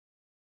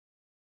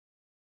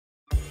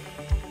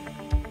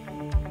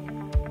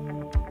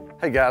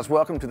Hey guys,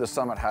 welcome to the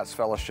Summit Heights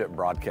Fellowship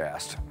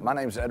broadcast. My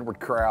name's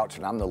Edward Crouch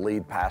and I'm the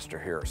lead pastor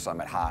here at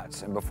Summit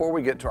Heights. And before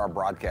we get to our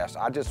broadcast,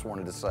 I just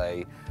wanted to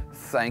say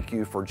thank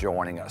you for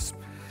joining us.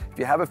 If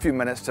you have a few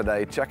minutes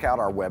today, check out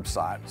our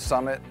website,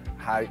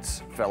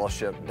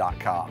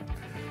 summitheightsfellowship.com,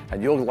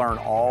 and you'll learn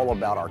all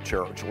about our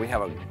church. We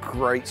have a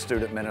great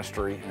student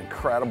ministry, an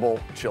incredible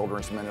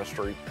children's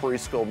ministry,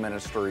 preschool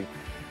ministry,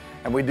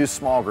 and we do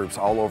small groups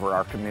all over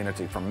our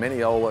community, from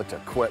Mineola to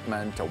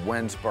Quitman to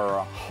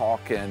Winsboro,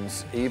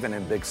 Hawkins, even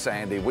in Big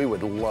Sandy. We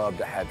would love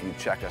to have you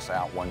check us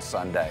out one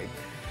Sunday.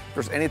 If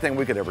there's anything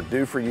we could ever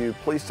do for you,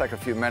 please take a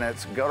few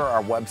minutes, go to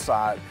our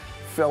website,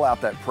 fill out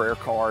that prayer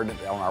card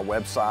on our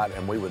website,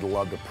 and we would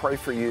love to pray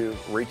for you,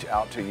 reach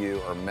out to you,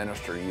 or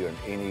minister to you in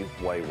any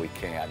way we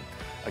can.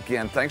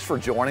 Again, thanks for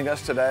joining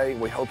us today.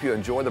 We hope you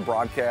enjoy the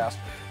broadcast.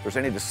 If there's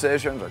any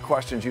decisions or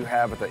questions you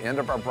have at the end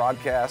of our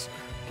broadcast,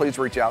 please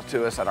reach out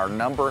to us at our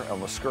number on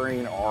the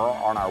screen or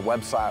on our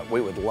website. We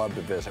would love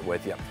to visit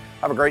with you.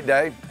 Have a great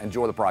day.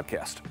 Enjoy the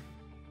broadcast.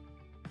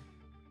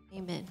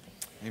 Amen.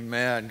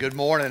 Amen. Good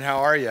morning. How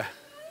are you?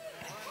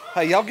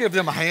 Hey, y'all give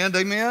them a hand.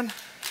 Amen.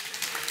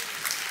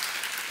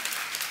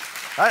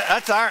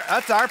 That's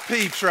our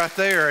peeps right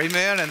there.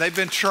 Amen. And they've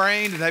been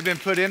trained and they've been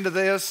put into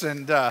this.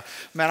 And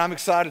man, I'm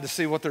excited to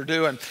see what they're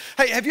doing.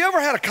 Hey, have you ever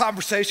had a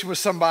conversation with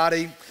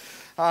somebody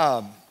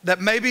that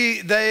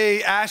maybe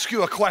they ask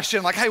you a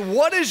question like, hey,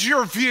 what is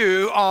your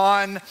view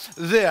on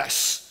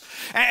this?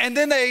 And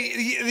then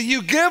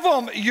you give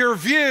them your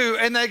view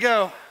and they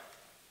go,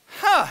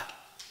 I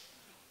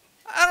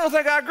don't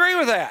think I agree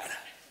with that.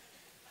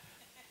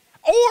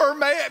 Or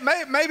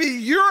maybe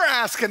you're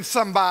asking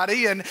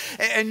somebody and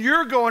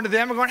you're going to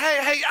them and going,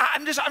 hey,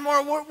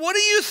 what do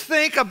you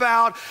think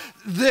about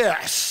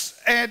this?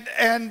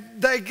 And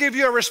they give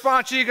you a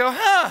response and you go,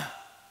 I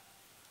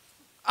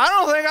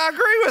don't think I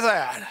agree with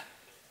that.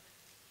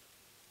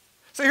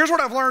 So here's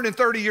what I've learned in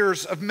 30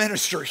 years of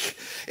ministry,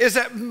 is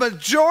that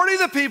majority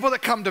of the people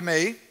that come to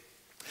me,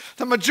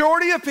 the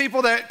majority of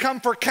people that come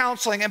for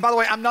counseling, and by the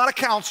way, I'm not a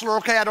counselor,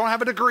 okay? I don't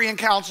have a degree in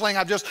counseling.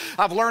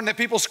 I've learned that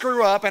people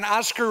screw up and I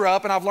screw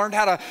up, and I've learned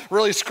how to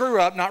really screw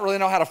up, not really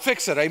know how to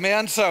fix it,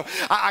 amen? So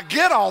I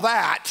get all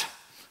that,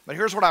 but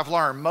here's what I've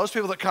learned. Most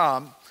people that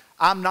come,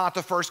 I'm not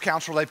the first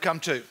counselor they've come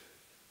to,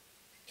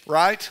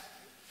 right?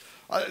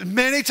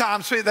 Many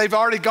times they've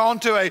already gone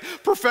to a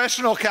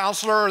professional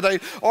counselor, or they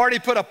already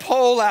put a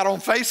poll out on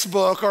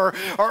Facebook or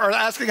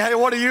asking, hey,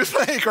 what do you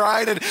think,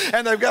 right?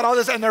 And they've got all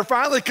this, and they're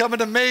finally coming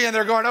to me and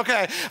they're going,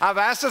 okay, I've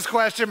asked this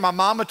question. My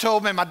mama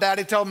told me, my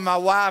daddy told me, my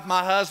wife,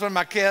 my husband,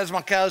 my kids,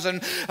 my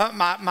cousin,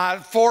 my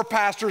 4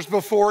 pastors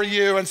before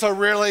you. And so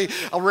really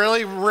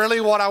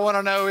what I want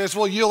to know is,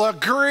 will you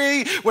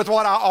agree with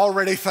what I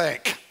already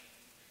think,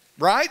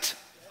 right?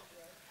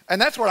 And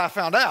that's what I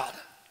found out.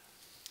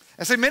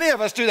 And see, many of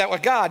us do that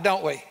with God,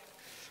 don't we?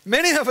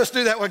 Many of us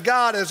do that with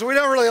God, is we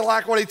don't really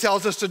like what he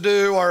tells us to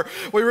do, or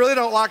we really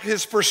don't like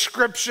his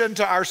prescription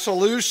to our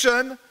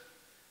solution.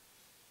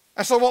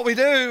 And so what we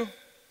do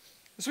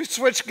is we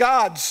switch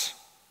gods.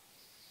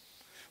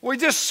 We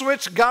just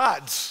switch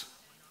gods.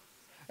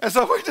 And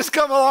so we just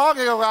come along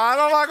and go, well, I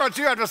don't like what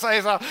you have to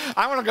say, so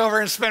I'm going to go over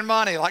here and spend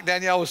money, like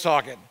Danielle was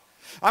talking.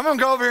 I'm going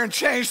to go over here and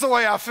change the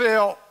way I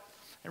feel.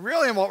 And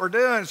really what we're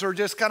doing is we're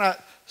just kind of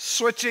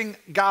switching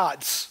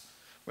gods.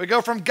 We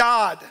go from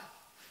God,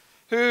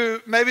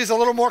 who maybe is a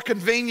little more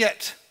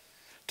convenient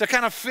to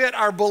kind of fit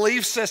our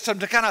belief system,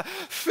 to kind of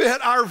fit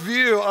our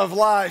view of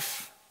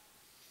life.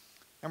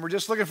 And we're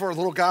just looking for a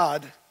little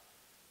God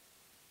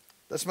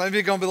that's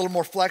maybe going to be a little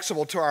more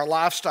flexible to our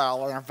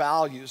lifestyle and our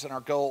values and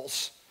our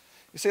goals.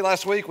 You see,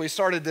 last week we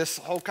started this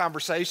whole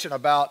conversation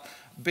about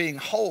being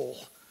whole,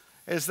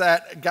 is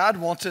that God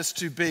wants us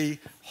to be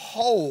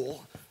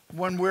whole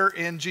when we're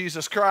in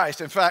Jesus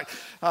Christ. In fact,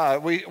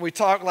 we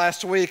talked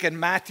last week in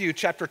Matthew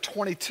chapter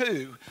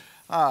 22,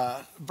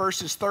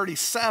 verses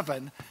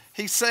 37,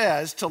 he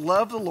says to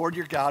love the Lord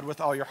your God with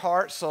all your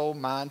heart, soul,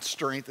 mind,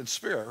 strength, and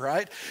spirit,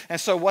 right?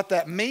 And so what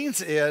that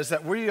means is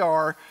that we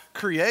are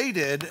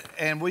created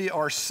and we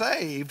are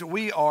saved.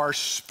 We are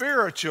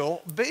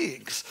spiritual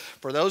beings.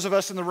 For those of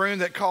us in the room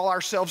that call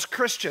ourselves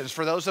Christians,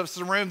 for those of us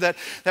in the room that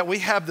we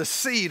have the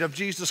seed of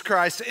Jesus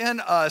Christ in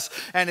us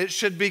and it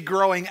should be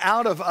growing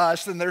out of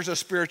us, then there's a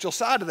spiritual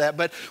side to that.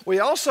 But we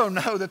also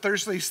know that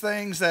there's these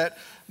things that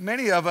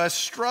many of us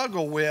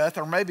struggle with,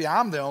 or maybe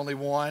I'm the only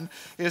one,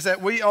 is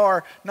that we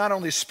are not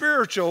only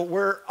spiritual,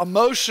 we're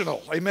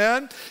emotional,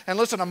 amen? And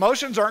listen,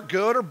 emotions aren't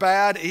good or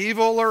bad,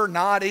 evil or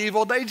not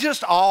evil, they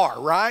just are,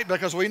 right?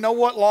 Because we know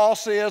what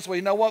loss is, we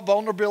know what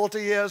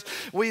vulnerability is,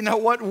 we know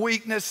what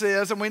weakness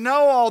is, and we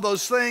know all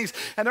those things,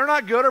 and they're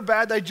not good or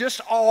bad, they just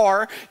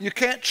are. You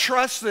can't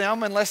trust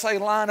them unless they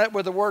line up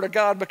with the Word of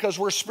God, because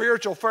we're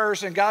spiritual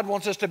first, and God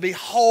wants us to be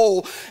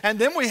whole. And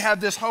then we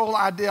have this whole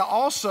idea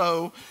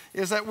also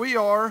is that we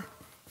are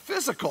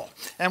physical.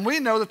 And we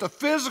know that the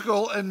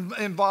physical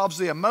involves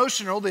the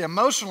emotional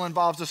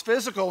involves the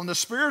physical, and the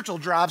spiritual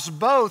drives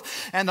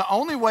both. And the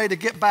only way to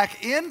get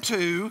back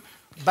into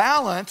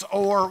balance,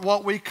 or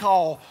what we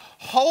call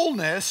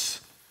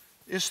wholeness,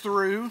 is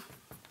through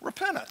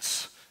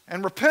repentance.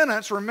 And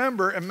repentance,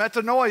 remember, and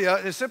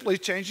metanoia is simply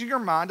changing your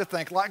mind to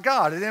think like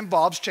God. It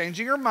involves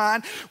changing your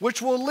mind,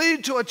 which will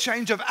lead to a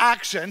change of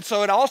action.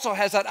 So it also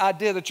has that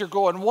idea that you're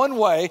going one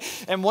way,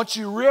 and once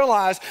you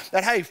realize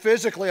that, hey,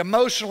 physically,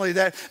 emotionally,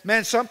 that,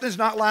 man, something's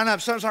not lining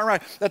up, something's not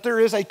right, that there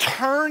is a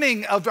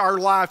turning of our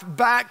life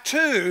back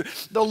to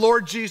the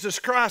Lord Jesus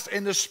Christ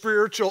in the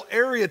spiritual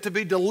area to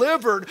be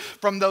delivered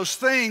from those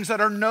things that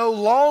are no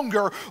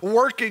longer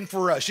working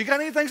for us. You got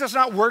any things that's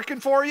not working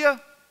for you?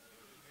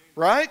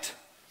 Right?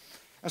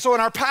 And so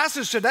in our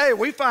passage today,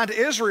 we find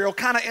Israel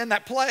kind of in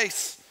that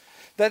place.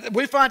 That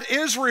we find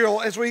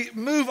Israel, as we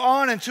move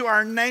on into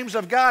our names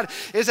of God,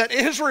 is that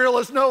Israel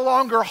is no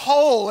longer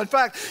whole. In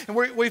fact,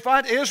 we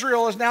find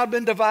Israel has now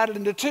been divided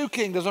into two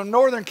kingdoms, a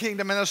northern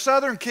kingdom and a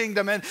southern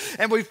kingdom.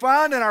 And we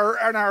find in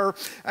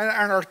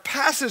our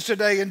passage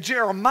today in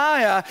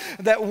Jeremiah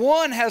that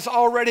one has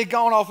already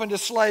gone off into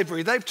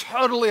slavery. They've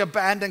totally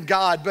abandoned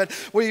God. But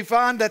we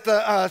find that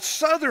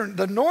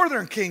the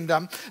northern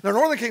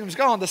kingdom's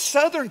gone. The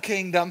southern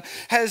kingdom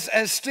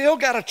has still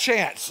got a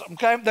chance.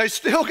 Okay, they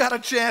still got a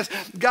chance.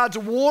 God's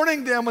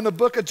warning them in the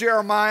book of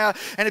Jeremiah.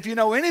 And if you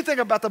know anything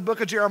about the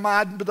book of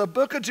Jeremiah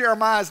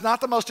is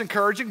not the most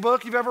encouraging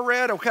book you've ever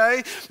read,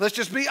 okay? Let's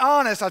just be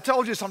honest. I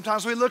told you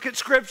sometimes we look at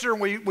scripture and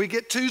we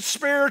get too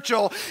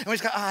spiritual and we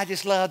just go, I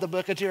just love the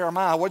book of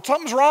Jeremiah. Well,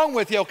 something's wrong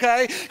with you,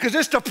 okay? Because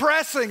it's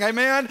depressing,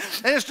 amen?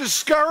 And it's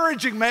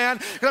discouraging, man.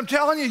 And I'm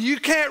telling you, you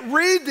can't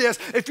read this.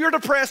 If you're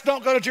depressed,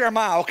 don't go to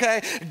Jeremiah,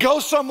 okay?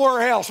 Go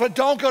somewhere else, but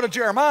don't go to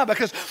Jeremiah,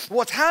 because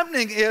what's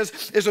happening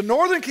is the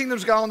northern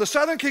kingdom's gone, the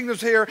southern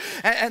kingdom's here,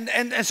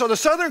 and so the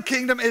southern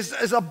kingdom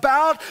is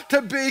about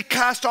to be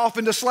cast off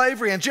into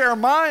slavery. And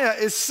Jeremiah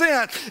is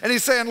sent, and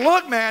he's saying,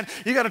 look, man,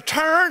 you got to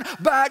turn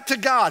back to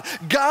God.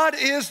 God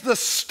is the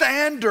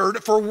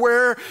standard for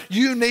where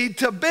you need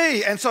to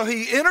be. And so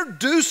he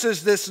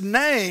introduces this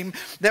name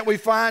that we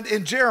find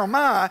in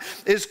Jeremiah.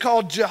 Is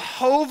called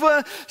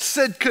Jehovah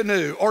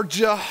Sidkenu, or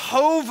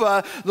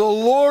Jehovah, the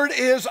Lord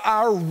is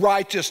our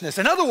righteousness.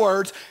 In other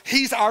words,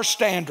 he's our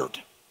standard.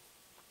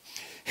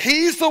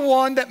 He's the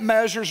one that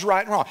measures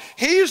right and wrong.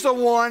 He's the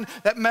one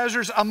that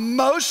measures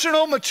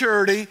emotional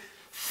maturity,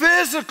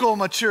 physical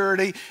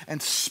maturity,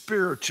 and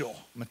spiritual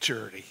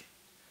maturity.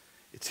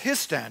 It's his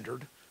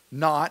standard,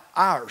 not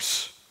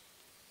ours.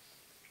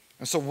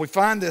 And so we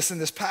find this in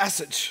this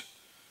passage.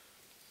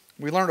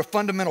 We learn a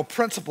fundamental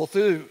principle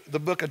through the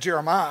book of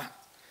Jeremiah.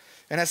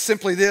 And that's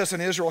simply this: in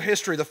Israel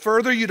history, the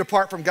further you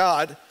depart from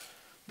God,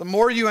 the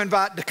more you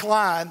invite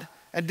decline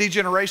and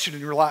degeneration in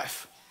your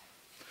life.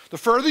 The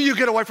further you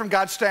get away from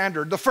God's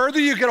standard, the further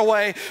you get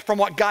away from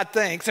what God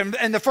thinks, and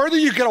the further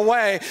you get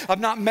away of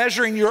not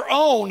measuring your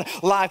own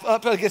life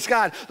up against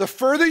God, the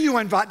further you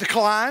invite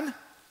decline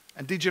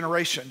and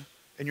degeneration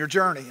in your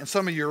journey. And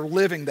some of you are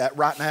living that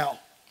right now.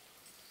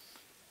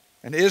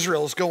 And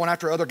Israel is going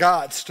after other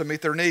gods to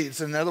meet their needs.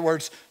 In other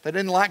words, they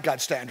didn't like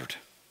God's standard.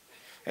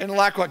 They didn't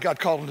like what God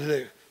called them to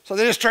do. So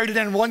they just traded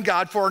in one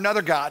God for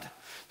another God.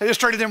 They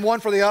just traded in one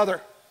for the other.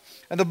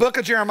 And the book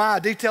of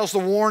Jeremiah details the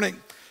warning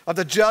of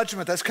the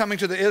judgment that's coming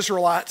to the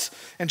Israelites.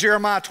 In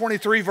Jeremiah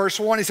 23, verse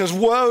 1, he says,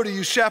 woe to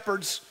you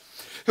shepherds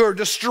who are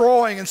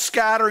destroying and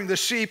scattering the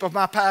sheep of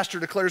my pasture,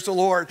 declares the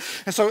Lord.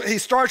 And so he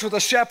starts with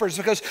the shepherds,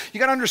 because you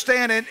got to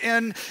understand,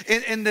 in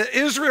the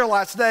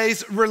Israelites'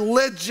 days,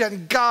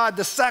 religion, God,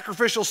 the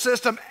sacrificial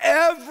system,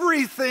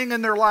 everything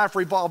in their life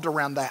revolved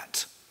around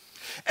that.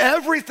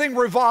 Everything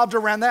revolved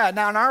around that.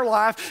 Now in our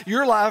life,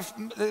 your life,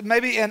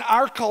 maybe in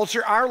our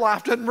culture, our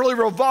life doesn't really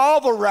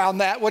revolve around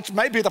that, which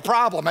may be the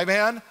problem,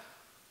 amen?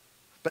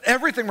 But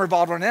everything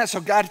revolved around that. So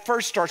God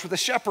first starts with the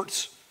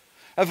shepherds,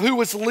 of who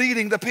was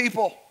leading the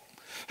people,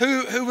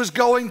 who was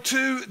going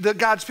to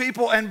God's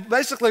people. And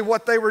basically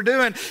what they were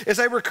doing is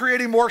they were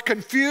creating more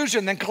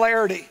confusion than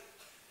clarity.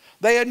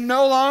 They had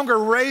no longer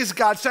raised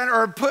God's standard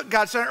or put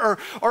God's standard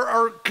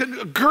or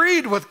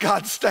agreed with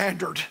God's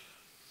standard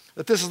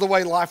that this is the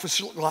way life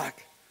was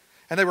like.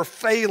 And they were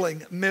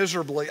failing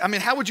miserably. I mean,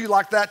 how would you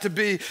like that to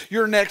be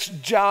your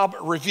next job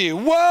review?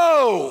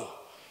 Whoa,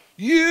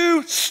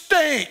 you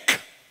stink.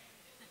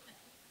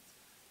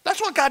 That's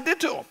what God did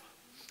to them.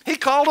 He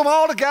called them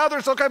all together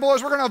and said, okay,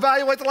 boys, we're going to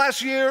evaluate the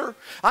last year.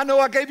 I know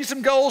I gave you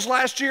some goals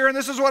last year, and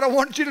this is what I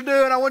want you to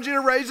do, and I want you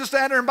to raise the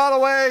standard. And by the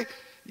way,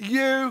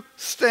 you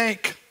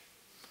stink.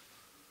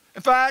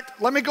 In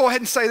fact, let me go ahead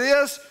and say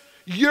this.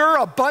 You're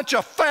a bunch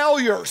of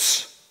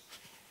failures.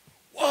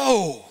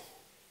 Whoa.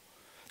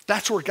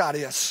 That's where God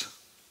is.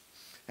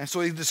 And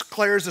so he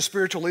declares the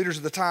spiritual leaders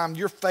of the time,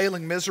 you're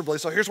failing miserably.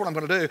 So here's what I'm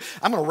going to do.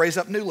 I'm going to raise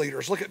up new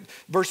leaders. Look at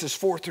verses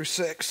 4 through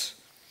 6.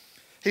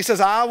 He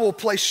says, I will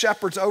place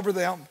shepherds over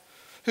them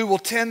who will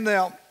tend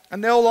them,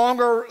 and they'll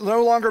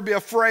no longer be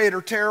afraid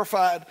or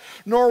terrified,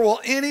 nor will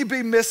any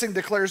be missing,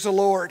 declares the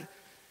Lord.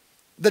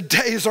 The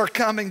days are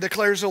coming,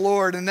 declares the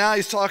Lord. And now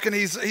he's talking,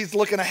 he's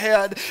looking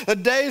ahead. The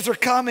days are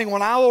coming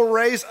when I will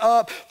raise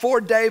up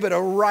for David a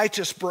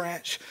righteous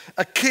branch,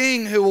 a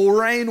king who will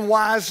reign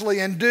wisely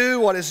and do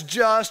what is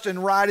just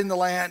and right in the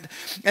land.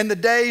 And the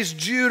days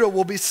Judah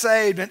will be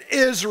saved and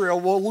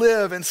Israel will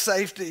live in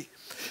safety.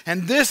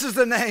 And this is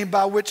the name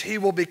by which he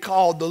will be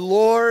called, the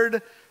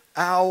Lord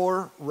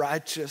our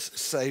righteous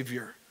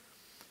Savior.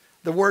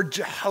 The word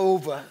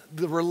Jehovah,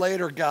 the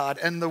relator God,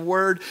 and the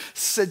word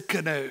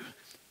Sidkenu,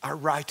 our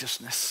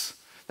righteousness.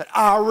 That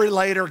our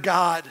relator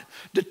God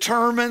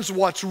determines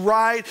what's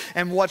right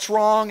and what's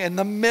wrong in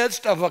the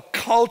midst of a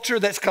culture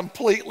that's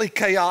completely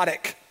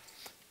chaotic.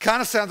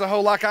 Kind of sounds a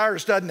whole lot like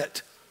ours, doesn't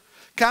it?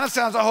 Kind of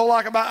sounds a whole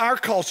lot about our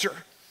culture.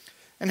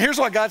 And here's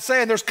what God's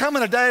saying. There's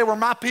coming a day where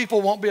my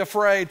people won't be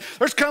afraid.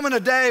 There's coming a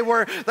day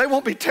where they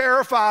won't be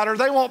terrified or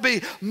they won't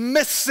be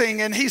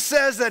missing. And he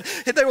says that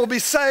they will be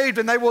saved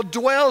and they will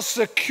dwell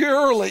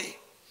securely.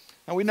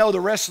 And we know the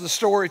rest of the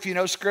story if you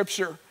know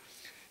Scripture.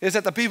 Is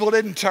that the people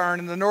didn't turn,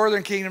 and the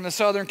northern kingdom, the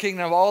southern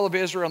kingdom of all of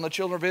Israel and the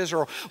children of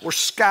Israel were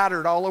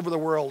scattered all over the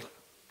world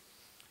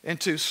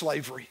into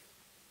slavery.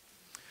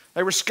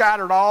 They were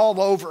scattered all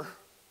over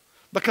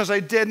because they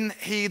didn't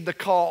heed the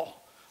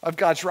call of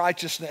God's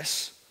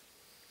righteousness.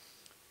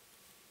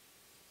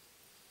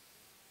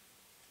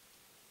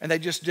 And they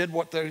just did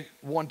what they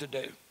wanted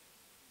to do.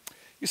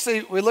 You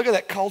see, we look at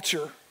that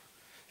culture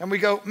and we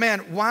go, man,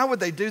 why would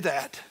they do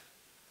that?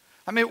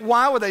 I mean,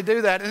 why would they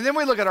do that? And then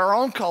we look at our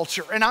own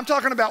culture, and I'm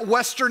talking about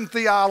Western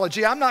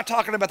theology. I'm not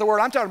talking about the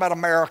world. I'm talking about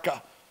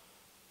America.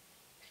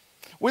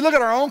 We look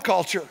at our own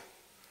culture,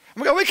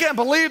 and we go, we can't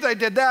believe they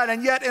did that,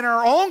 and yet in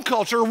our own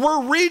culture, we're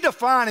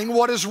redefining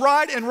what is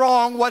right and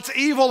wrong, what's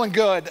evil and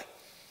good.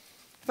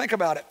 Think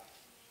about it.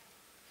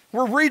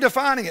 We're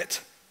redefining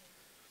it.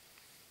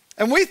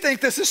 And we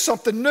think this is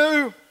something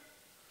new.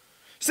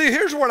 See,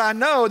 here's what I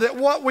know, that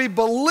what we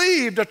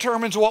believe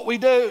determines what we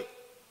do.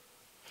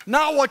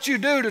 Not what you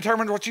do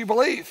determines what you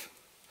believe.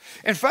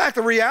 In fact,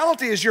 the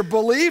reality is your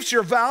beliefs,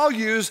 your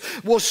values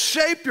will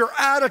shape your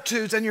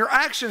attitudes and your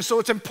actions. So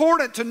it's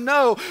important to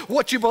know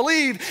what you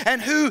believe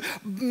and who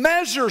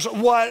measures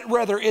what,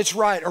 whether it's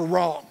right or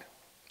wrong.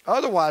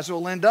 Otherwise, it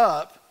will end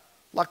up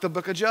like the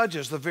book of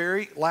Judges, the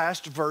very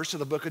last verse of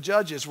the book of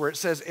Judges, where it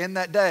says, in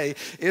that day,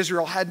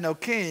 Israel had no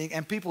king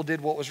and people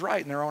did what was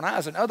right in their own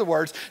eyes. In other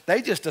words,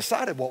 they just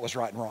decided what was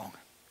right and wrong.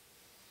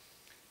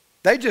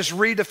 They just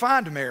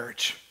redefined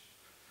marriage.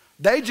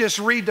 They just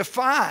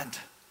redefined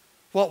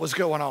what was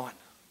going on.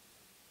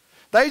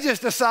 They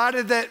just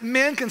decided that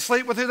men can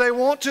sleep with who they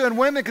want to and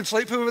women can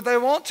sleep with who they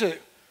want to.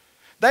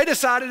 They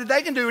decided that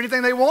they can do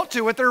anything they want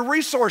to with their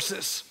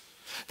resources.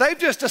 They've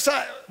just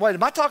decided, wait,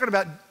 am I talking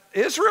about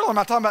Israel or am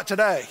I talking about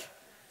today?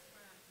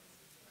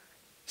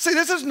 See,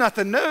 this is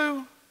nothing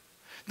new.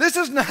 This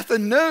is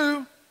nothing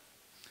new.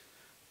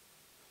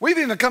 We've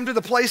even come to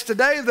the place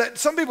today that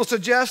some people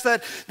suggest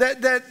that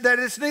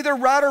it's neither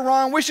right or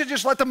wrong. We should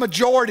just let the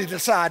majority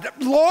decide.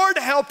 Lord,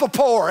 help the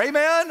poor.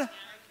 Amen?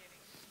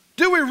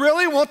 Do we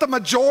really want the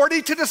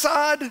majority to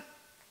decide?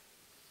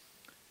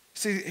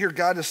 See, here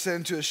God is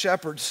saying to his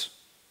shepherds,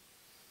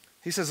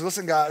 he says,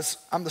 listen, guys,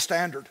 I'm the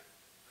standard.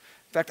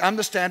 In fact, I'm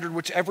the standard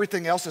which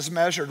everything else is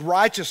measured.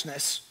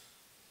 Righteousness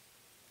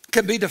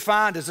can be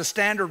defined as a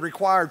standard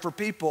required for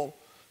people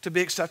to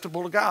be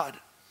acceptable to God.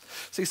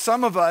 See,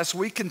 some of us,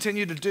 we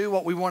continue to do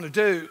what we want to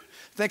do,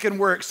 thinking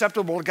we're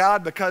acceptable to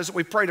God because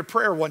we prayed a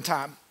prayer one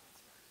time,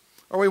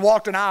 or we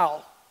walked an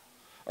aisle,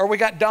 or we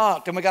got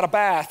dunked and we got a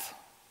bath,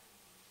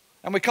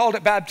 and we called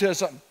it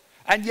baptism.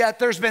 And yet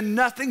there's been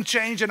nothing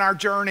changed in our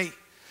journey.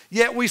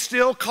 Yet we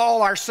still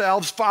call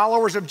ourselves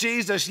followers of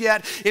Jesus.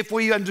 Yet if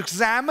we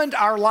examined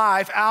our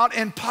life out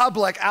in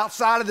public,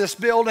 outside of this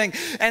building,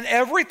 and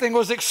everything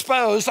was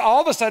exposed,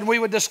 all of a sudden we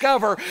would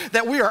discover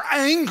that we are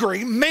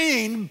angry,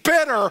 mean,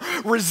 bitter,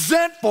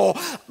 resentful,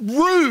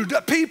 rude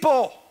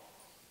people.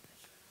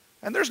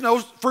 And there's no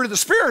fruit of the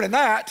Spirit in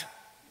that,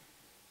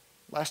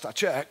 last I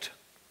checked.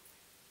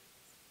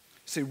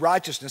 See,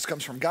 righteousness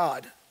comes from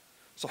God.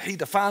 So he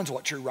defines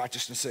what true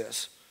righteousness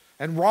is.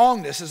 And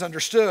wrongness is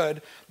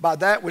understood by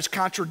that which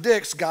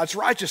contradicts God's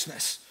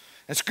righteousness.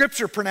 And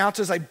Scripture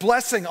pronounces a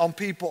blessing on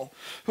people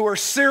who are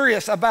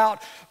serious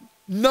about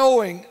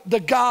knowing the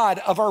God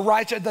of our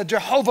righteous, the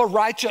Jehovah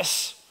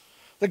righteous,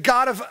 the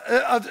God of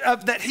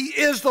that he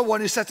is the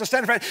one who sets the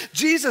standard.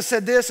 Jesus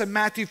said this in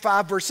Matthew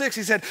 5, verse 6.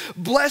 He said,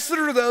 blessed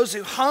are those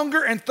who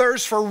hunger and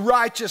thirst for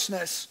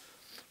righteousness,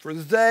 for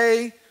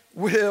they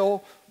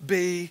will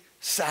be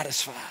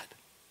satisfied.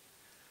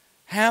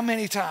 How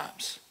many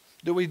times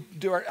do we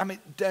do our,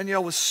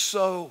 Danielle was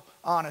so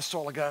honest a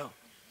while ago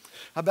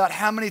about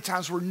how many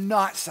times we're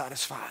not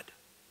satisfied.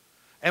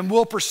 And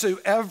we'll pursue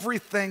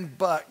everything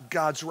but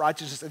God's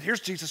righteousness. And here's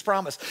Jesus'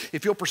 promise.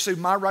 If you'll pursue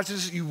my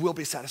righteousness, you will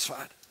be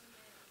satisfied.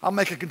 I'll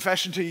make a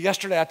confession to you.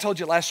 Yesterday, I told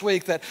you last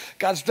week that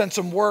God's done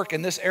some work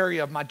in this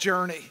area of my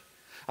journey.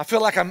 I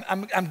feel like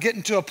I'm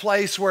getting to a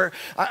place where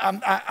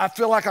I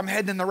feel like I'm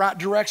heading in the right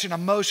direction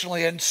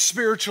emotionally and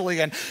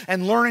spiritually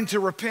and learning to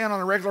repent on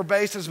a regular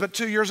basis. But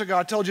 2 years ago,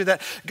 I told you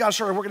that God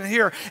started working in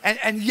here.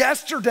 And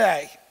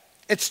yesterday,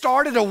 it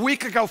started a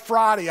week ago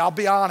Friday, I'll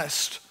be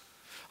honest.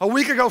 A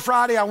week ago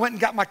Friday, I went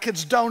and got my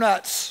kids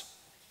donuts.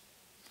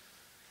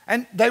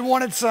 And they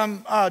wanted some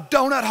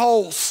donut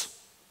holes.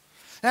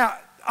 Now,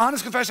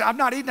 honest confession, I've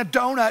not eaten a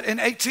donut in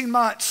 18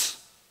 months.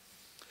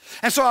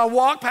 And so I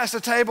walked past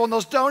the table and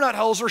those donut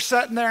holes were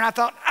sitting there and I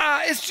thought,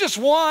 it's just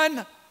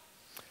one.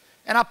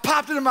 And I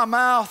popped it in my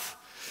mouth.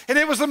 And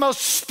it was the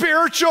most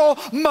spiritual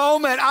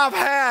moment I've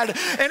had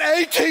in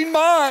 18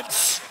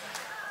 months.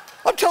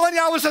 I'm telling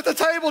you, I was at the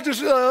table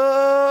just,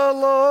 oh,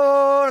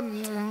 Lord.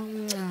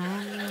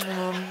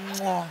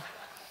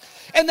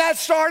 And that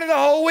started a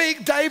whole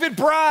week. David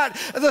Bright,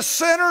 the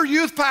center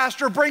youth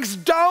pastor, brings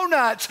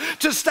donuts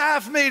to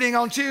staff meeting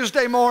on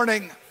Tuesday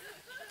morning.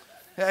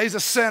 Yeah, he's a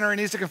sinner. He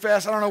needs to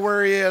confess. I don't know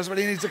where he is, but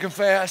he needs to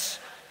confess.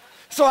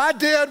 So I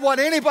did what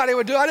anybody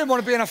would do. I didn't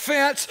want to be an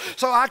offense,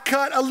 so I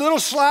cut a little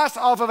slice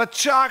off of a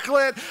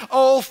chocolate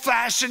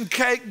old-fashioned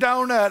cake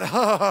donut.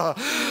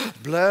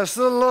 Bless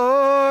the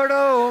Lord,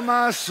 oh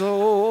my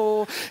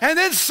soul. And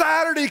then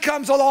Saturday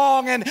comes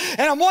along, and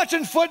I'm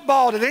watching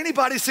football. Did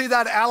anybody see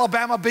that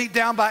Alabama beat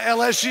down by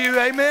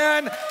LSU?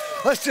 Amen?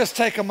 Let's just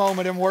take a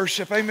moment and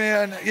worship.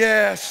 Amen.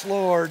 Yes,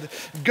 Lord.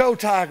 Go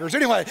Tigers.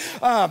 Anyway,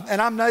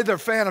 and I'm neither a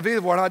fan of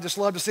either one. I just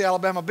love to see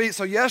Alabama beat.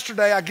 So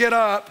yesterday I get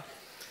up,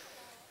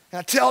 and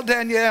I tell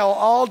Danielle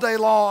all day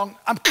long,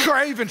 I'm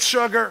craving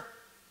sugar.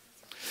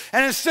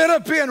 And instead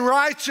of being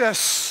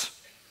righteous,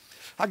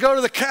 I go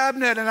to the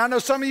cabinet, and I know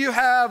some of you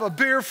have a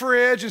beer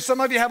fridge, and some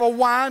of you have a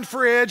wine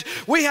fridge.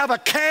 We have a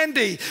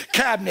candy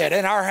cabinet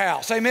in our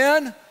house,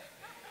 amen?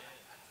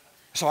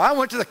 So I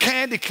went to the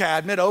candy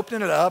cabinet,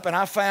 opening it up, and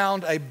I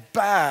found a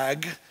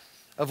bag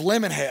of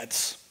lemon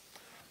heads.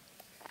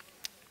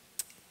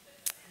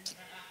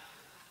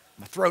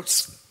 My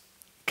throat's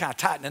kind of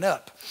tightening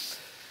up.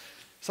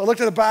 So I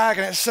looked at the bag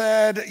and it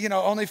said,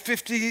 only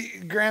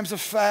 50 grams of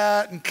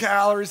fat and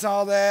calories and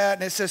all that.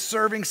 And it says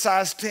serving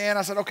size 10.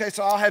 I said, okay,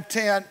 so I'll have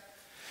 10.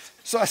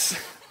 So I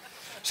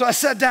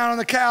sat down on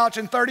the couch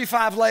and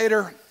 35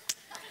 later,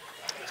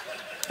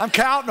 I'm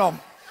counting them.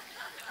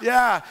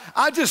 Yeah,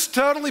 I just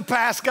totally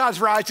passed God's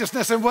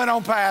righteousness and went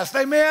on past.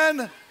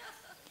 Amen?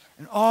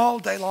 And all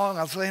day long,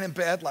 I was laying in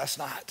bed last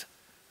night.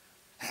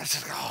 And I was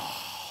just,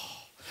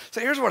 So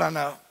here's what I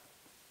know.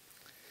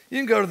 You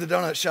can go to the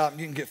donut shop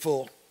and you can get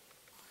full.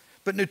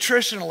 But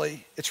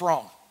nutritionally, it's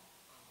wrong.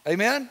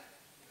 Amen?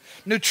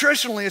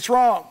 Nutritionally, it's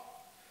wrong.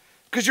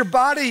 Because your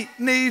body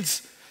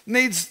needs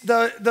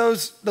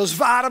those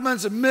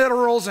vitamins and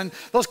minerals and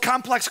those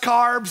complex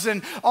carbs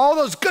and all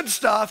those good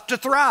stuff to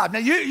thrive. Now,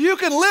 you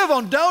can live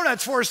on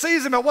donuts for a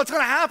season, but what's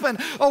going to happen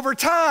over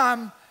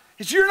time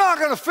is you're not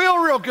going to feel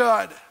real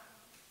good.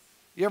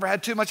 You ever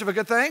had too much of a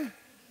good thing?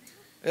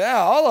 Yeah,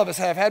 all of us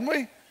have, hadn't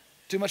we?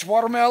 Too much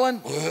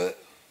watermelon?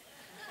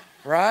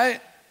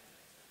 Right?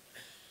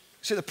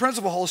 See, the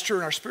principle holds true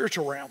in our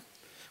spiritual realm.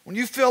 When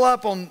you fill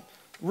up on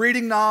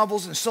reading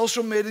novels and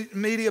social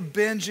media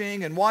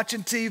binging and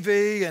watching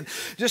TV and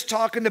just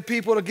talking to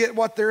people to get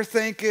what they're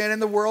thinking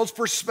and the world's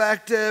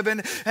perspective,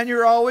 and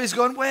you're always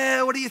going,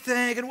 well, what do you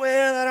think? And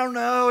well, I don't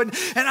know. And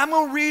I'm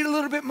going to read a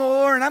little bit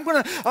more, and I'm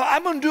going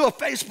to do a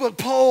Facebook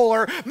poll,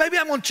 or maybe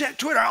I'm going to check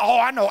Twitter. Oh,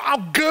 I know,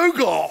 I'll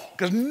Google,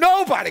 because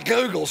nobody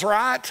Googles,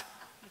 right?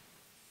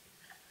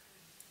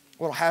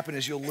 What'll happen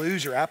is you'll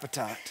lose your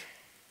appetite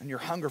and your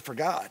hunger for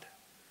God.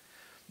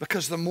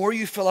 Because the more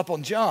you fill up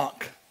on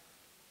junk,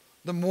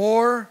 the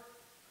more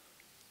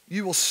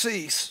you will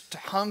cease to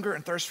hunger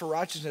and thirst for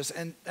righteousness,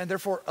 and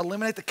therefore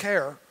eliminate the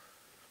care,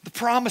 the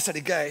promise that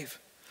he gave,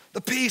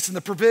 the peace and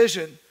the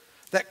provision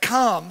that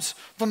comes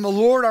from the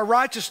Lord our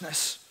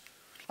righteousness.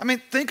 I mean,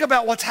 think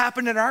about what's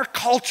happened in our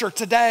culture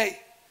today.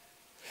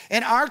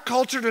 In our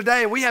culture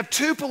today, we have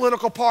two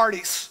political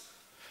parties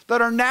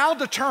that are now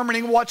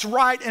determining what's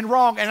right and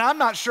wrong, and I'm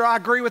not sure I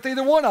agree with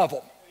either one of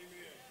them.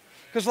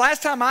 Because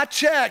last time I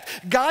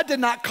checked, God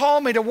did not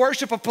call me to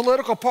worship a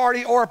political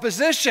party or a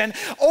position,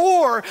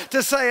 or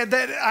to say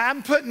that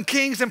I'm putting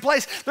kings in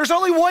place. There's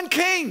only one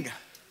king,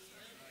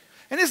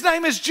 and his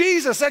name is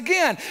Jesus.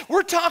 Again,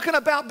 we're talking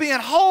about being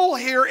whole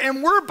here,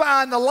 and we're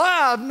buying the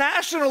lie of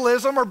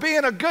nationalism or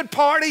being a good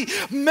party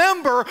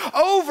member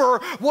over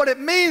what it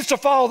means to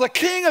follow the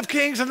King of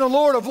Kings and the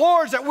Lord of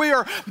Lords, that we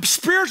are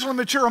spiritually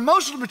mature,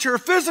 emotionally mature,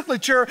 physically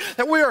mature,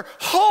 that we are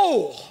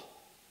whole.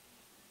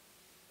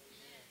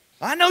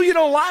 I know you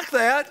don't like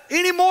that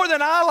any more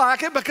than I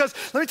like it, because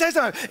let me tell you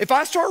something. If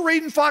I start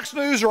reading Fox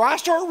News, or I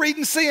start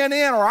reading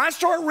CNN, or I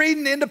start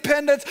reading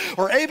Independence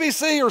or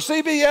ABC or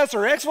CBS or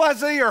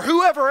XYZ or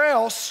whoever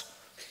else,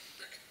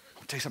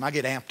 I'll tell you something, I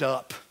get amped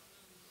up.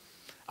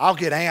 I'll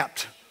get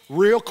amped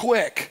real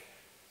quick.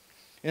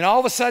 And all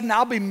of a sudden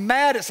I'll be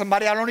mad at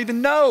somebody I don't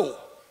even know.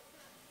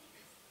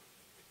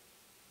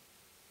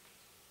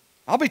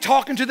 I'll be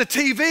talking to the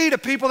TV to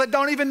people that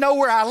don't even know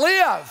where I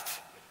live.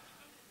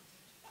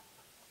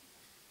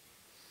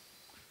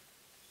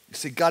 You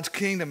see, God's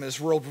kingdom, his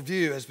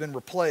worldview, has been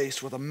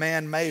replaced with a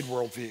man-made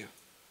worldview.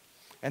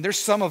 And there's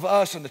some of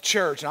us in the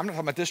church, and I'm not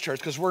talking about this church,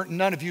 because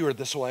none of you are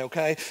this way,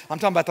 okay? I'm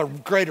talking about the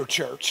greater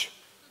church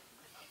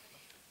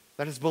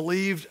that has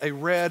believed a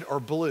red or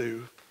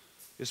blue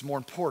is more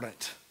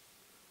important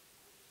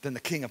than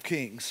the King of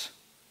Kings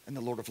and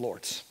the Lord of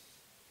Lords.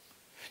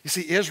 You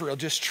see, Israel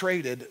just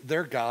traded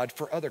their God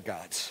for other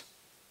gods.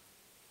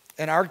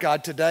 And our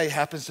God today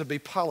happens to be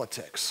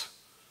politics,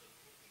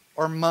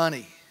 or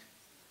money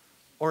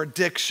or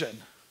addiction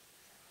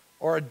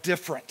or a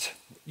different,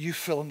 you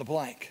fill in the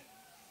blank.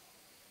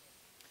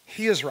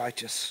 He is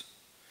righteous,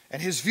 and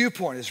his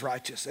viewpoint is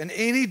righteous, and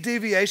any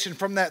deviation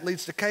from that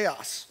leads to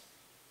chaos.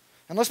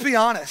 And let's be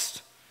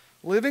honest,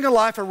 living a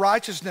life of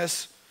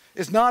righteousness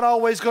is not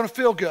always going to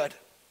feel good.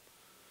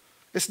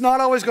 It's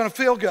not always going to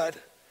feel good.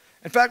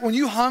 In fact, when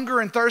you hunger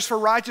and thirst for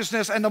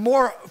righteousness, and the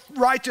more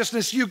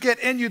righteousness you get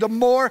in you, the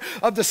more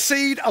of the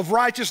seed of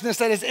righteousness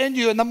that is in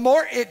you, and the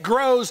more it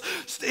grows,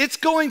 it's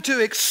going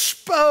to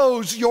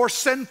expose your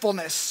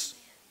sinfulness.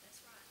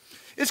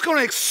 It's going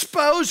to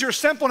expose your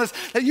sinfulness,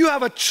 that you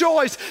have a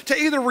choice to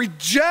either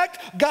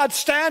reject God's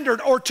standard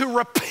or to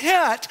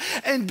repent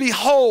and be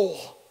whole.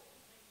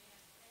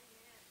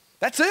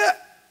 That's it.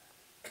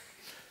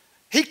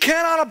 He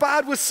cannot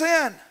abide with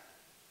sin.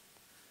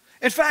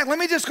 In fact, let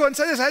me just go ahead and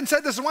say this. I hadn't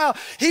said this in a while.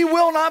 He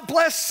will not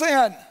bless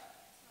sin.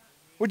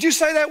 Would you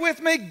say that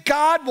with me?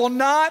 God will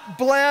not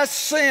bless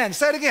sin.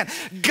 Say it again.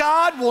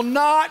 God will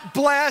not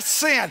bless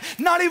sin.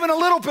 Not even a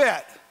little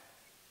bit.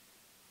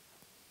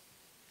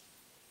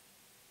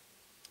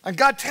 And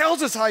God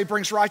tells us how he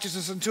brings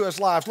righteousness into his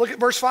life. Look at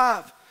verse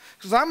 5.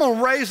 Because I'm going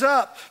to raise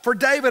up for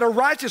David a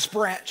righteous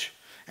branch.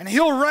 And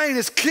he'll reign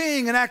as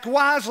king and act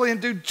wisely and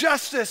do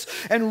justice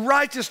and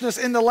righteousness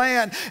in the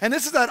land. And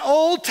this is that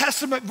Old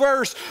Testament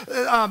verse,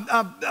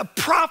 a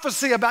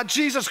prophecy about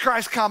Jesus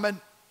Christ coming.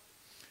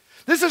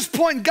 This is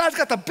pointing, God's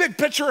got the big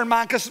picture in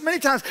mind, because many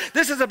times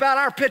this is about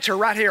our picture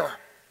right here.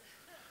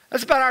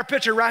 That's about our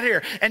picture right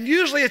here. And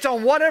usually it's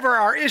on whatever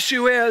our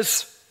issue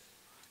is.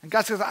 And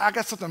God says, I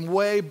got something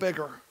way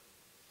bigger.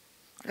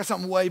 I got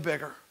something way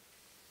bigger.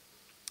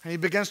 And he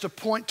begins to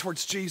point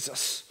towards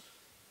Jesus.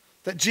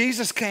 That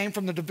Jesus came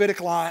from the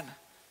Davidic line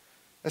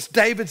as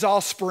David's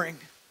offspring,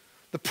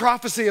 the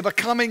prophecy of a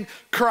coming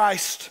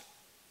Christ.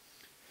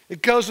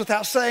 It goes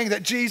without saying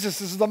that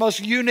Jesus is the most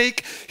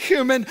unique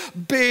human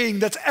being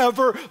that's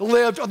ever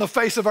lived on the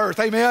face of earth.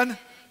 Amen? Amen.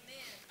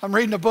 I'm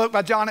reading a book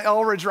by John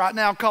Elridge right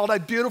now called A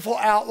Beautiful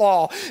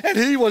Outlaw, and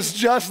he was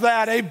just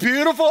that, a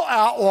beautiful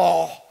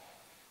outlaw.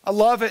 I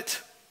love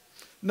it.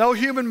 No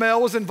human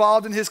male was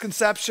involved in his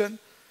conception,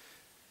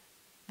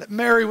 that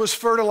Mary was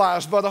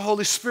fertilized by the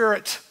Holy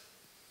Spirit.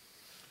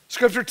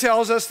 Scripture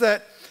tells us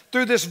that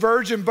through this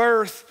virgin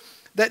birth,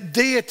 that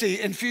deity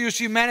infused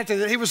humanity,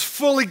 that he was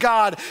fully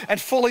God and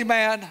fully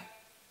man.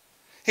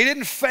 He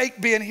didn't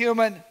fake being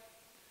human.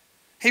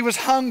 He was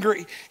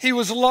hungry. He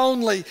was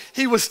lonely.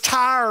 He was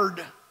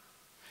tired.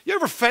 You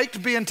ever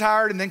faked being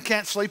tired and then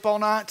can't sleep all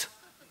night?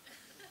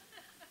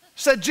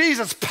 Said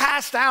Jesus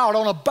passed out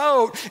on a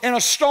boat in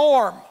a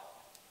storm.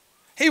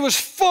 He was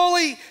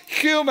fully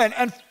human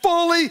and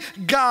fully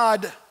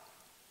God.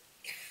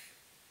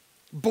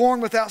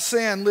 Born without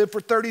sin, lived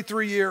for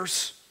 33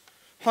 years,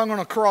 hung on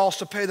a cross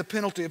to pay the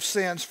penalty of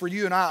sins for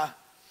you and I.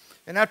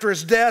 And after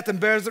his death and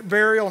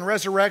burial and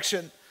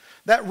resurrection,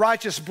 that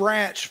righteous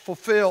branch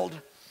fulfilled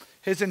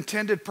his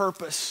intended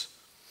purpose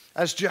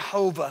as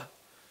Jehovah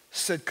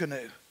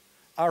Sidkenu,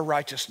 our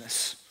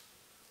righteousness.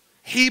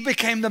 He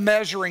became the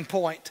measuring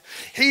point.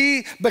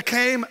 He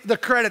became the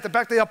credit. In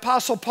fact, the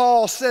Apostle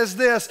Paul says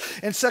this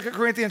in 2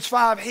 Corinthians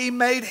 5. He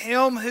made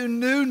him who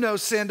knew no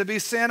sin to be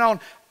sin on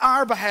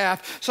our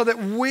behalf so that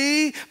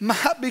we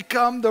might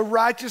become the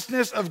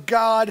righteousness of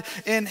God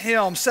in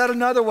him. Said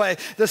another way,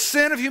 the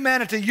sin of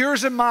humanity,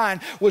 yours and mine,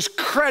 was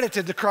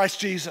credited to Christ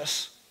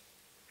Jesus.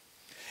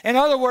 In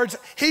other words,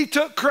 he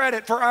took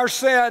credit for our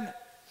sin.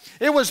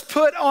 It was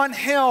put on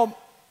him.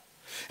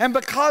 And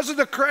because of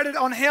the credit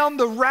on him,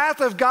 the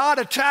wrath of God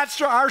attached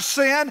to our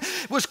sin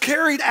was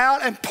carried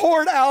out and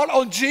poured out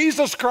on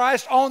Jesus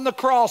Christ on the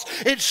cross.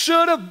 It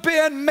should have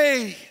been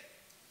me.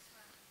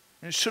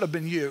 And it should have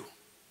been you.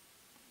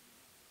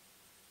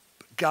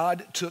 But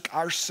God took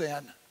our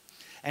sin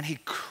and he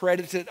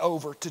credited it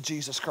over to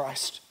Jesus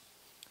Christ.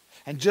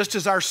 And just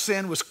as our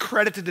sin was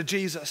credited to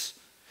Jesus,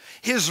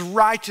 his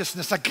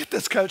righteousness, I get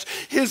this, coach,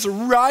 his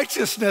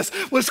righteousness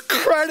was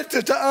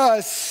credited to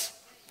us.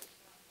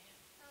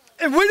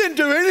 And we didn't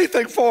do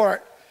anything for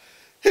it.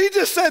 He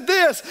just said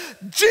this,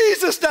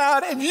 Jesus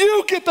died and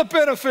you get the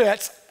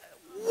benefits.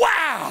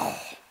 Wow.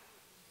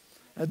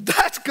 And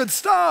that's good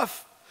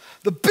stuff.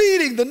 The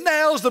beating, the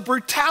nails, the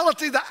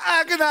brutality, the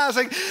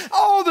agonizing,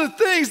 all the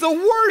things, the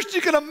worst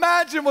you can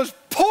imagine was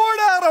poured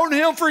out on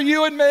him for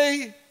you and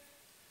me.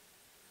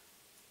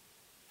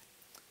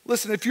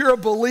 Listen, if you're a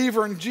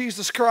believer in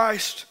Jesus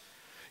Christ,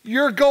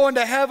 you're going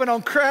to heaven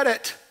on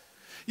credit.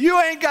 You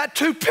ain't got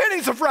 2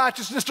 pennies of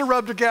righteousness to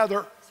rub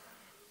together.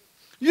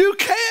 You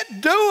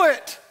can't do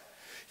it.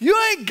 You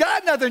ain't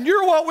got nothing.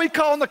 You're what we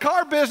call in the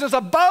car business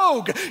a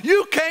bogue.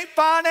 You can't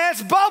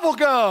finance bubble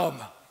gum.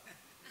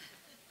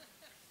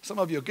 Some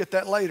of you will get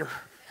that later.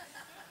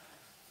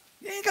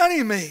 You ain't got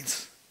any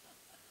means.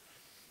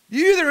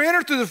 You either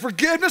enter through the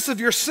forgiveness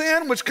of your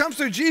sin, which comes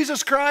through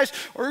Jesus Christ,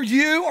 or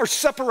you are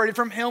separated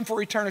from him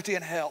for eternity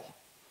in hell.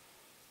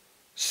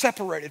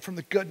 Separated from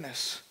the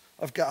goodness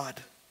of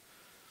God.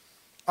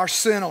 Our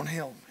sin on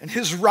him and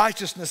his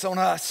righteousness on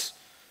us.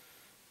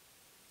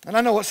 And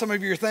I know what some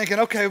of you are thinking,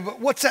 okay, but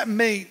what's that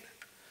mean?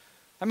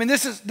 I mean,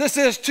 this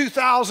is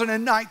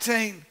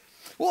 2019.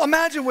 Well,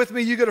 imagine with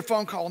me, you get a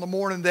phone call in the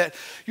morning that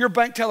your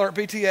bank teller at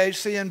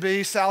BTH,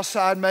 CNB,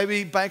 Southside,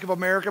 maybe Bank of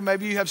America,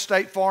 maybe you have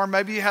State Farm,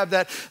 maybe you have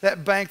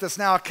that bank that's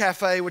now a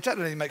cafe, which that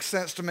doesn't even make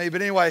sense to me.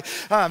 But anyway,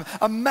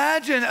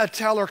 imagine a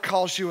teller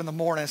calls you in the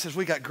morning and says,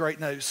 we got great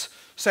news.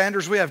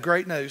 Sanders, we have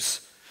great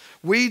news.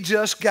 We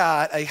just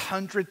got a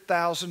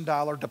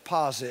 $100,000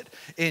 deposit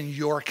in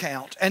your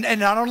account. And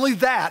not only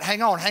that,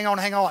 hang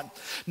on.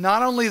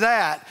 Not only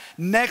that,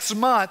 next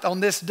month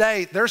on this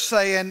date, they're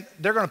saying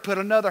they're going to put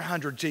another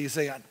 100 G's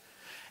in.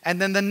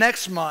 And then the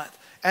next month,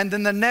 and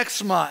then the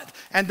next month,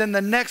 and then the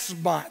next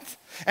month.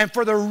 And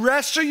for the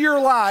rest of your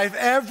life,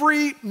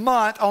 every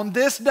month on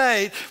this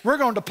date, we're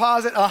going to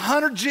deposit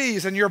 100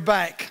 G's in your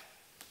bank.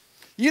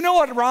 You know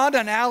what Rhonda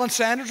and Alan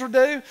Sanders would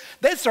do?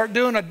 They'd start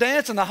doing a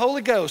dance in the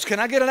Holy Ghost.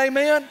 Can I get an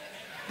amen?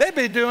 They'd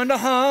be doing the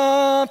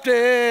Humpty.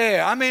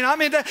 I mean,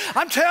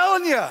 I'm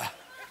telling you.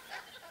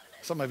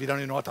 Some of you don't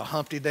even know what the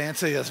Humpty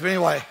dance is. But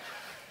anyway,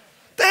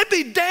 they'd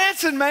be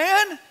dancing,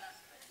 man.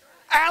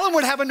 Alan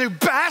would have a new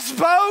bass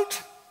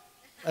boat.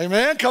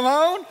 Amen, come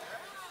on.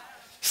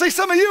 See,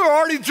 some of you are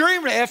already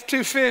dreaming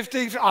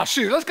F-250. Oh,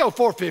 shoot, let's go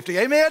 450,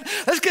 amen?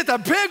 Let's get the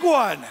big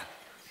one.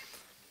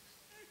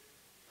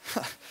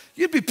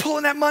 You'd be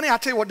pulling that money. I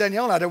tell you what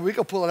Danielle and I do, we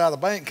go pull it out of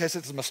the bank in case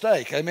it's a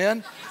mistake,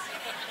 amen?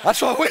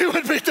 That's what we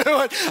would be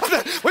doing.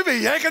 We'd be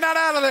yanking that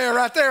out of there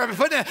right there.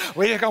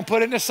 We're just going to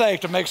put it in the safe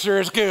to make sure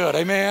it's good,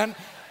 amen?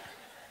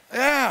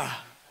 Yeah.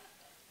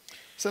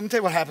 So let me tell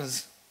you what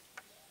happens.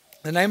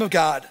 The name of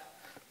God,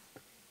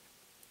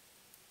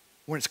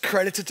 when it's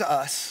credited to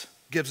us,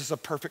 gives us a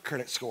perfect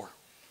credit score.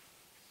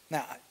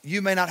 Now,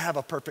 you may not have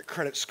a perfect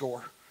credit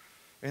score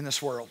in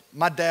this world.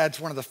 My dad's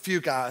one of the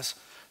few guys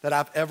that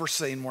I've ever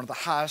seen, one of the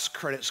highest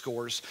credit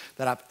scores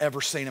that I've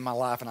ever seen in my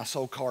life, and I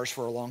sold cars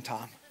for a long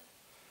time.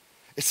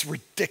 It's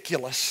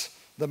ridiculous,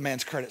 the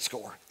man's credit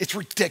score. It's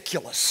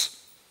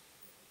ridiculous.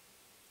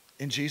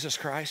 In Jesus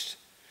Christ,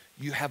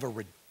 you have a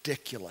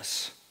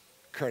ridiculous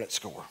credit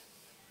score.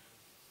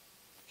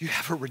 You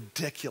have a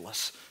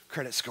ridiculous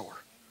credit score.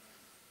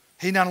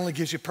 He not only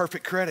gives you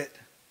perfect credit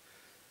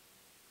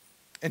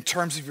in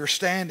terms of your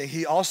standing,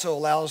 he also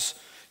allows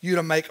you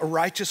to make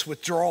righteous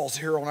withdrawals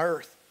here on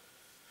earth.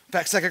 In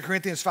fact, 2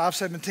 Corinthians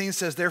 5:17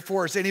 says,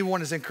 therefore, as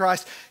anyone is in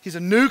Christ, he's a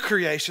new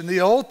creation.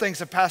 The old things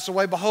have passed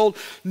away. Behold,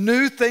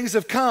 new things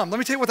have come. Let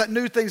me tell you what that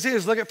new things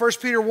is. Look at 1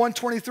 Peter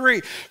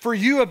 1:23. For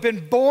you have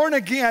been born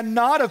again,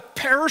 not of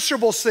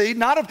perishable seed,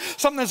 not of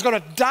something that's going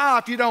to die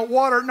if you don't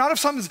water it, not of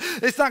something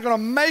that's not going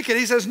to make it.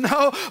 He says,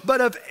 no, but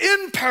of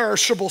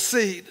imperishable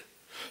seed,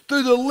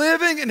 through the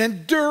living and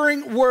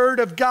enduring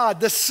word of God.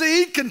 The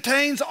seed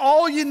contains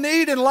all you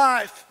need in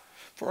life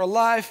for a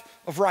life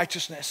of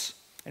righteousness.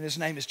 And his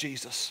name is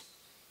Jesus.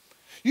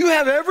 You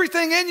have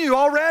everything in you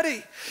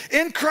already.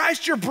 In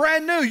Christ, you're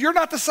brand new. You're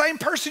not the same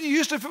person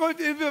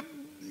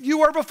you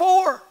were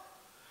before.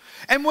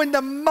 And when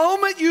the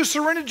moment you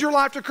surrendered your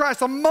life to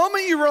Christ, the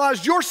moment you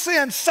realized your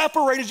sin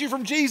separated you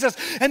from Jesus,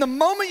 and the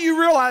moment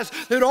you realized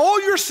that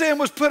all your sin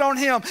was put on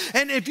him,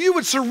 and if you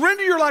would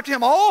surrender your life to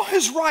him, all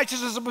his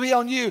righteousness would be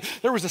on you,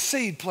 there was a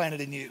seed planted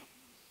in you.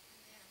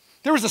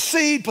 There was a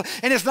seed,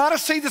 and it's not a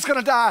seed that's going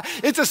to die.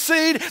 It's a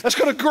seed that's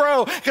going to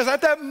grow, because at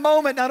that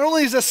moment, not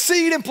only is a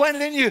seed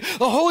implanted in you,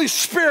 the Holy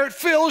Spirit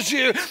fills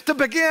you to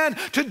begin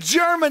to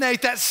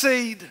germinate that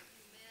seed.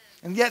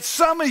 And yet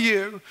some of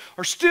you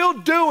are still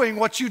doing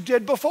what you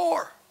did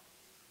before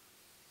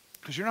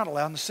because you're not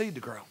allowing the seed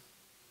to grow.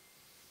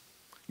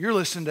 You're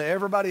listening to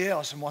everybody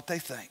else and what they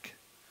think.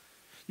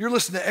 You're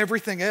listening to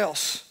everything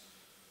else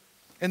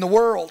in the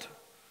world,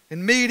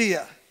 in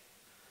media.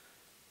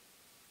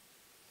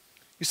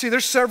 You see,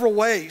 there's several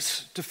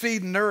ways to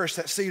feed and nourish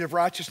that seed of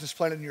righteousness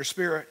planted in your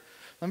spirit.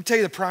 Let me tell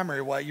you the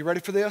primary way. You ready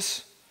for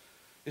this?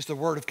 It's the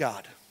Word of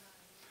God.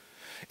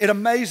 It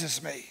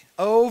amazes me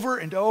over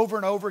and over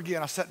and over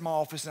again. I sit in my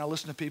office and I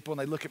listen to people and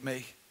they look at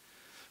me.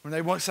 When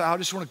they want to say, I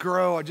just want to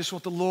grow, I just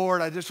want the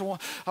Lord,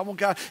 I want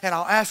God. And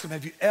I'll ask them,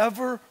 have you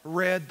ever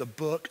read the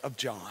book of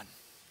John?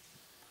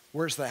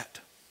 Where's that?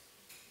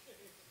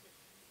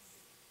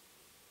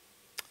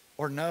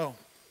 Or no.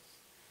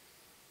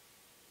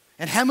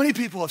 And how many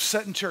people have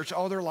sat in church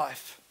all their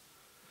life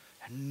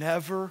and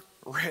never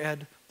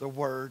read the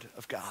Word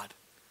of God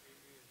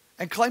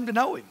and claim to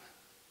know Him?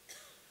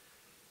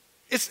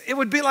 It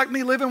would be like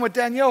me living with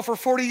Danielle for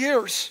 40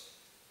 years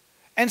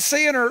and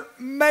seeing her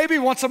maybe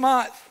once a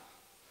month.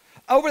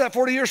 Over that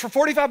 40 years for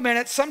 45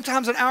 minutes,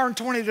 sometimes an hour and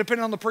 20,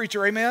 depending on the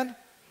preacher, amen?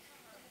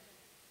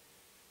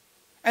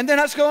 And then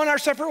us going our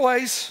separate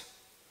ways,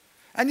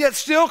 and yet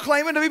still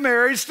claiming to be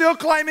married, still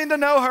claiming to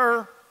know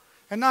her,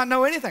 and not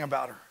know anything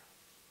about her.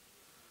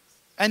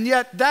 And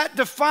yet that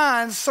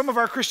defines some of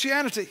our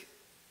Christianity.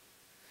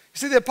 You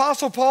see, the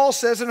Apostle Paul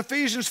says in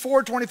Ephesians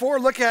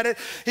 4:24, look at it,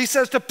 he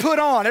says to put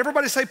on.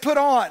 Everybody say put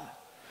on.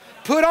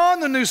 Put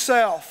on the new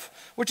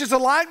self, which is the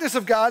likeness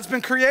of God. It's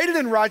been created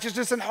in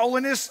righteousness and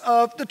holiness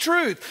of the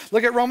truth.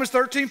 Look at Romans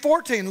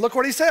 13:14. Look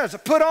what he says.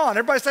 Put on.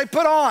 Everybody say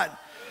put on.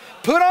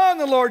 Put on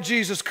the Lord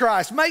Jesus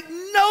Christ. Make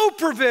no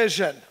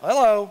provision.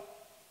 Hello.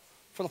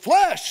 for the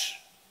flesh.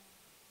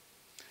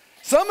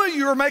 Some of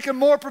you are making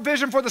more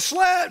provision for the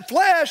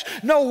flesh.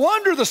 No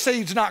wonder the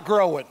seed's not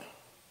growing.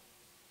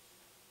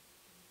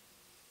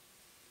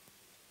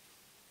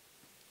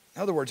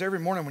 In other words, every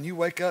morning when you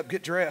wake up,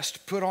 get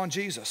dressed, put on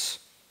Jesus.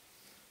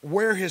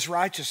 Wear his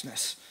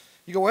righteousness.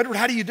 You go, Edward,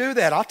 how do you do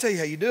that? I'll tell you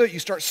how you do it. You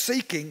start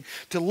seeking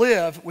to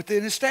live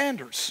within his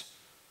standards.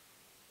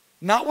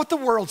 Not what the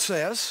world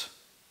says.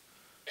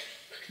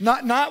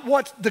 Not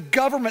what the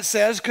government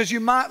says, because you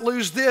might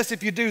lose this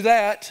if you do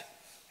that.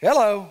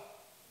 Hello.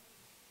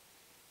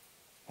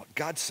 What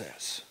God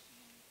says.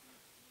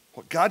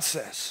 What God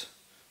says.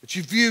 That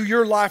you view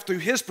your life through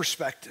his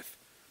perspective.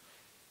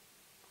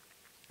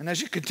 And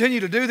as you continue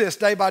to do this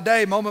day by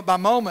day, moment by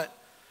moment,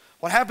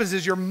 what happens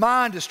is your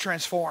mind is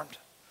transformed.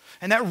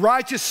 And that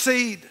righteous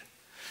seed,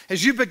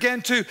 as you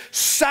begin to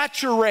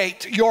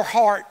saturate your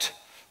heart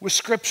with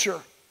Scripture,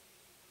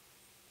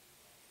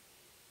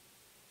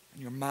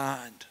 your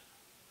mind,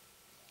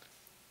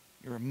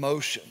 your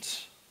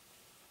emotions,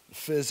 the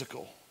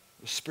physical,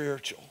 the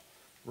spiritual,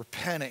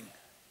 repenting,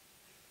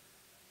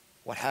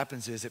 what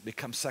happens is it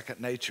becomes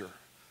second nature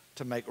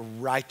to make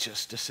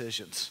righteous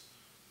decisions.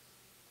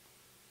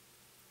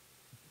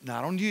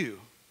 Not on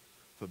you,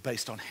 but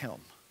based on him.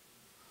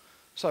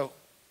 So,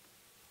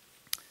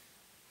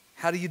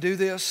 how do you do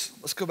this?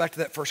 Let's go back to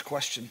that first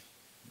question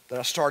that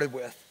I started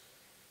with.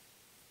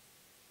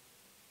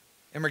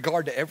 In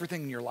regard to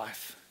everything in your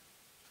life,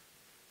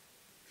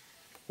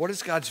 what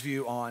is God's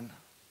view on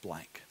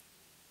blank?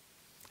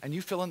 And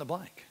you fill in the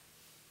blank.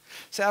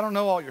 Say, I don't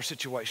know all your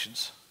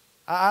situations.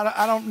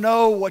 I don't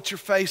know what you're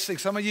facing.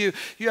 Some of you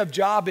have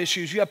job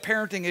issues. You have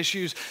parenting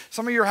issues.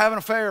 Some of you are having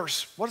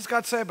affairs. What does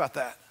God say about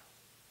that?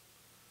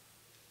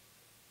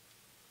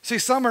 See,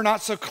 some are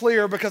not so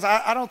clear because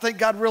I don't think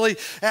God really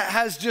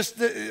has just,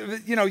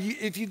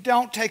 if you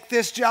don't take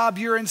this job,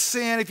 you're in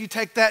sin. If you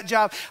take that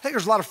job, I think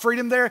there's a lot of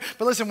freedom there.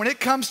 But listen, when it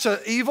comes to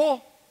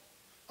evil,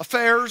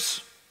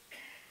 affairs,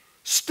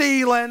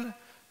 stealing,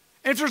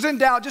 if there's in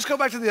doubt, just go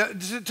back to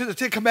the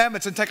Ten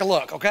Commandments and take a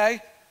look,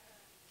 okay?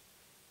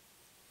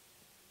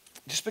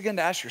 Just begin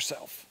to ask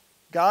yourself,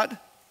 God,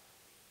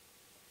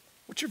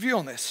 what's your view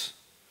on this?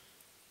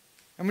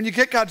 And when you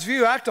get God's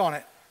view, act on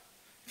it.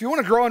 If you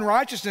want to grow in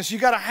righteousness, you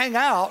got to hang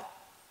out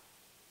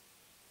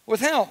with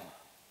him.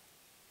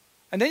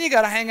 And then you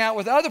got to hang out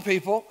with other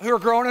people who are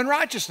growing in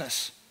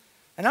righteousness.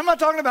 And I'm not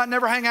talking about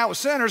never hang out with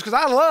sinners, because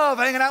I love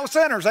hanging out with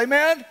sinners,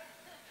 amen?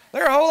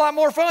 They're a whole lot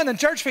more fun than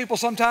church people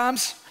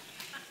sometimes.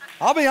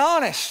 I'll be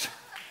honest.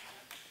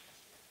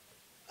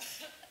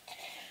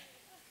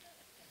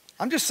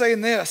 I'm just saying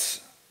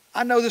this.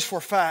 I know this for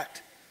a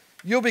fact.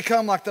 You'll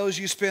become like those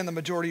you spend the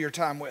majority of your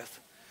time with.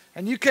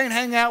 And you can't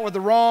hang out with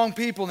the wrong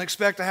people and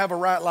expect to have a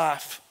right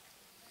life.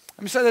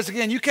 Let me say this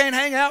again. You can't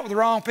hang out with the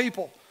wrong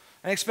people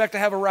and expect to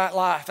have a right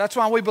life. That's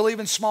why we believe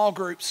in small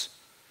groups.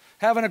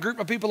 Having a group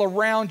of people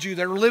around you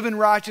that are living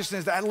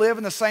righteousness, that live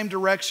in the same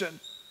direction.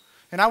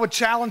 And I would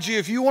challenge you,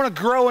 if you want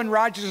to grow in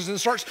righteousness, and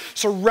start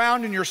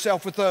surrounding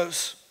yourself with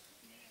those.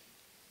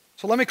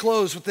 So let me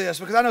close with this,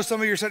 because I know some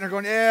of you are sitting there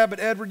going, yeah,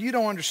 but Edward, you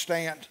don't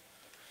understand.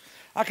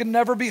 I can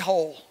never be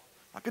whole.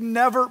 I can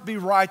never be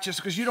righteous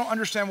because you don't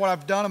understand what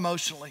I've done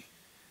emotionally.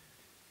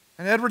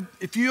 And Edward,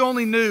 if you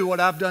only knew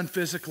what I've done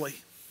physically,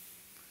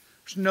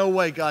 there's no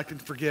way God can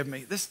forgive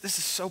me. This is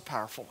so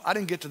powerful. I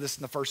didn't get to this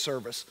in the first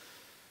service.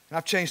 And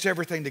I've changed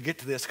everything to get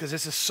to this because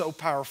this is so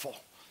powerful.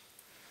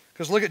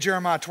 Because look at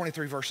Jeremiah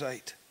 23, verse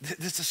 8.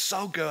 This is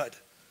so good.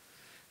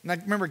 Now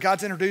remember,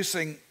 God's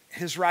introducing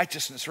his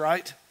righteousness,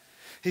 right?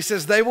 He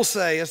says, they will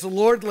say, as the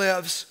Lord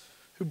lives,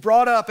 who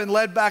brought up and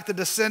led back the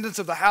descendants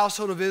of the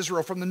household of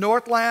Israel from the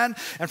northland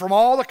and from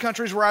all the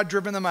countries where I'd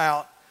driven them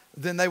out,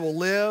 then they will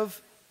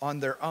live on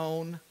their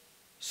own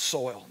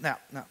soil. Now,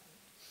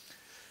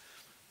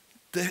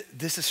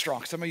 this is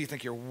strong. Some of you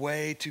think you're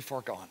way too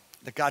far gone,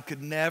 that God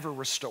could never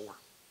restore.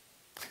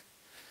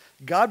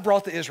 God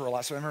brought the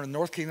Israelites, so remember the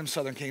North Kingdom,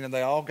 Southern Kingdom,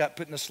 they all got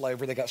put into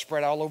slavery. They got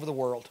spread all over the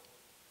world.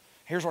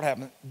 Here's what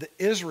happened. The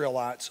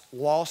Israelites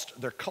lost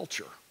their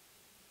culture.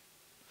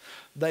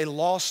 They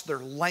lost their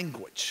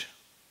language.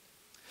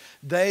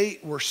 They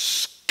were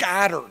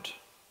scattered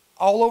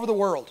all over the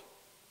world.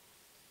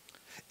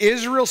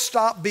 Israel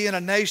stopped being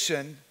a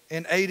nation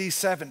in AD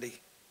 70.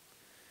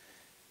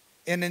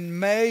 And in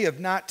May of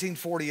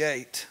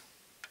 1948,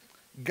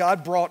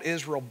 God brought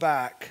Israel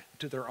back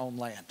to their own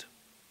land.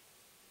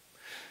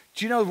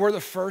 Do you know we're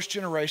the first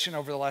generation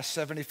over the last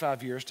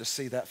 75 years to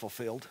see that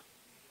fulfilled?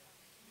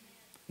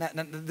 Now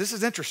this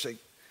is interesting.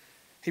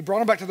 He brought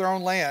them back to their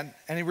own land,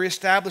 and he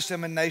reestablished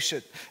them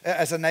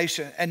as a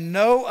nation. And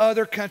no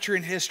other country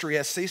in history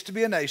has ceased to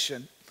be a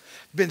nation,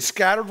 been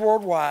scattered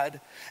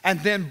worldwide, and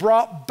then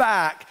brought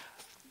back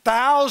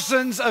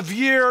thousands of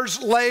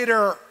years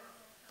later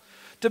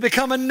to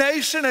become a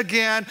nation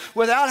again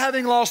without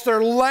having lost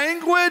their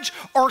language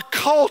or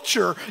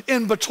culture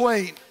in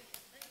between.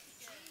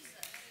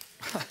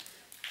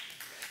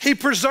 He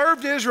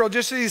preserved Israel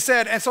just as he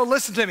said. And so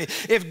listen to me.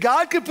 If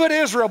God could put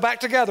Israel back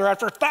together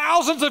after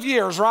thousands of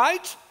years,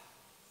 right?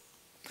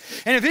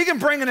 And if he can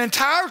bring an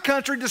entire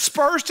country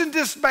dispersed and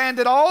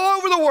disbanded all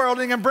over the world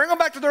and he can bring them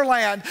back to their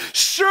land,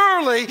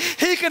 surely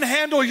he can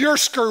handle your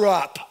screw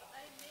up.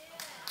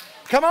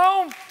 Come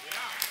on.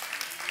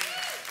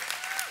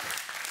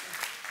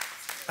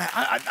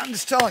 I'm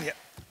just telling you.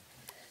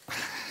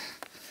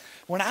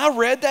 When I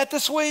read that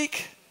this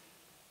week,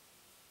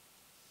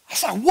 I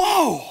was like,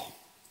 whoa.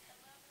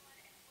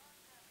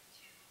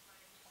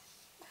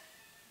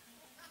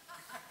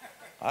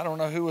 I don't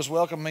know who was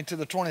welcoming me to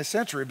the 20th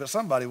century, but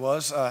somebody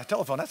was.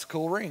 Telephone, that's a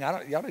cool ring.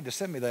 Y'all need to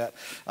send me that.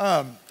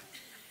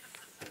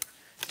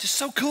 Just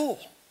so cool.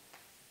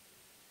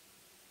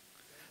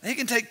 He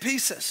can take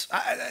pieces.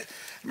 I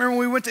remember when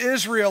we went to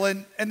Israel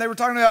and they were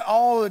talking about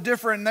all the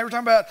different, and they were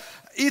talking about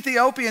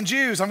Ethiopian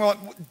Jews. I'm going,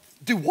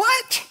 do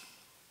what?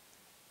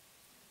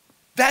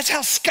 That's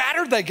how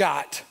scattered they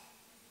got.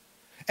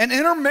 And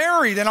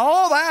intermarried and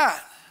all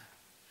that.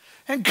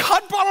 And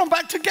God brought them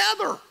back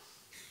together.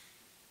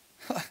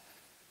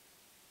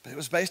 But it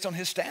was based on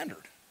his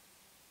standard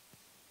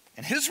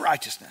and his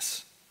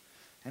righteousness.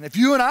 And if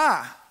you and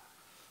I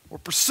will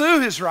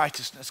pursue his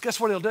righteousness, guess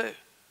what he'll do?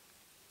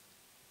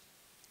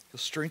 He'll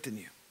strengthen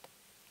you.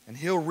 And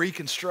he'll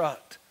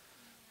reconstruct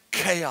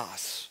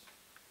chaos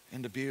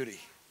into beauty.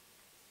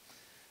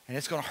 And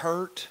it's going to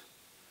hurt.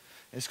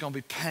 It's going to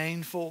be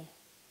painful.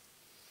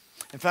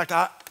 In fact,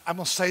 I'm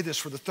going to say this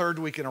for the third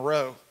week in a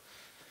row.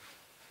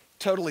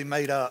 Totally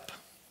made up.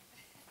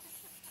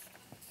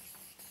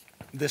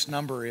 This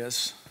number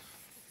is.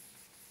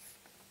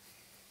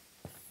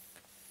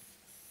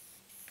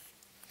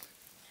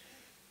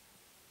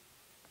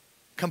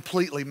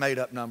 Completely made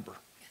up number.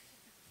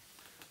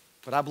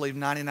 But I believe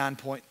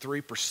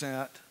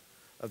 99.3%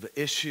 of the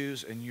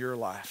issues in your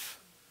life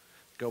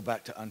go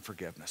back to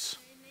unforgiveness.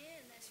 Amen.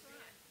 That's right.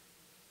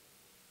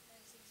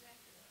 That's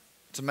exactly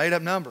right. It's a made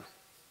up number.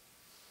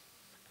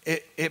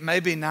 It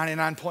may be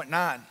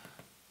 99.9.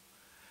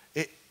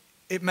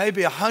 It may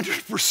be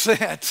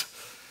 100%.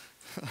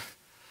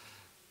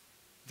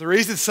 The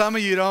reason some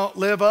of you don't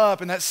live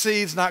up and that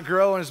seed's not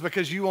growing is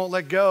because you won't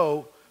let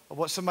go of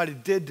what somebody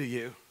did to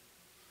you.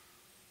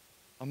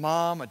 A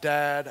mom, a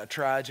dad, a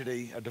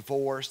tragedy, a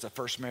divorce, a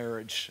first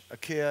marriage, a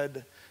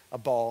kid, a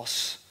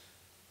boss,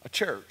 a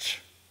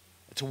church.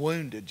 It's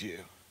wounded you.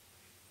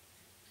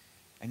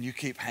 And you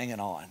keep hanging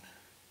on.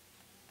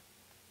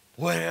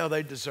 Well,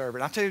 they deserve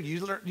it. I tell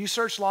you, you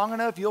search long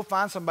enough, you'll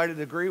find somebody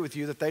to agree with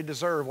you that they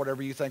deserve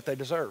whatever you think they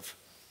deserve.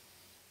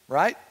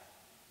 Right?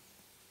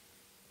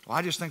 Well,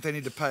 I just think they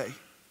need to pay.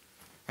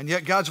 And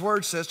yet God's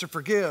word says to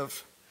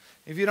forgive.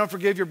 If you don't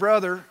forgive your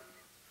brother,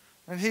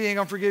 then he ain't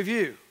going to forgive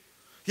you.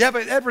 Yeah,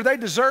 but Edward, they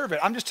deserve it.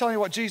 I'm just telling you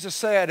what Jesus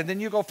said, and then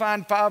you go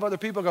find 5 other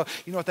people and go,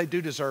 you know what, they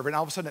do deserve it, and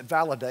all of a sudden it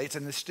validates,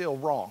 and it's still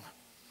wrong.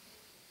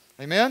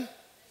 Amen?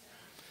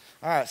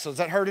 All right, so does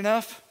that hurt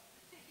enough?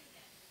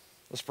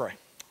 Let's pray.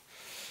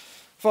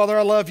 Father,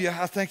 I love you.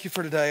 I thank you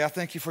for today. I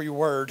thank you for your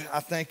word. I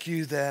thank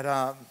you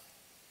that,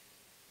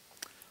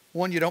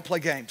 one, you don't play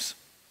games.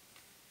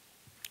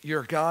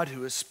 You're a God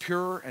who is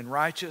pure and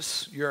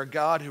righteous. You're a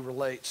God who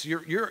relates.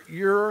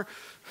 You're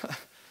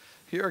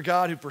a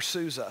God who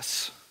pursues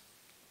us.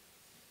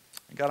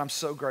 And God, I'm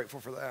so grateful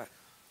for that.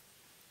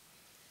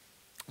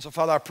 So,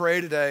 Father, I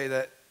pray today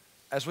that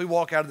as we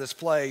walk out of this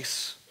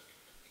place,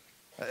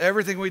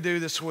 everything we do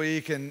this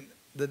week and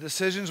the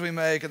decisions we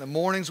make and the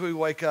mornings we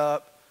wake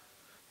up,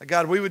 that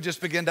God, we would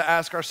just begin to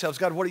ask ourselves,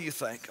 God, what do you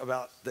think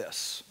about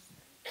this?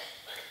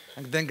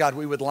 And then, God,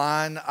 we would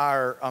line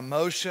our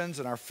emotions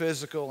and our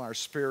physical and our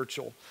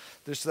spiritual,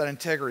 just that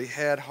integrity,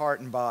 head, heart,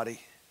 and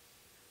body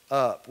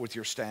up with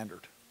your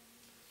standard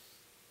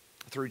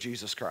through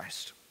Jesus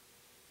Christ.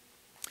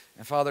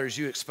 And Father, as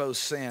you expose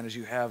sin, as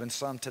you have in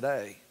some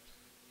today,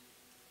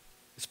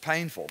 it's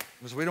painful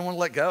because we don't want to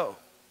let go.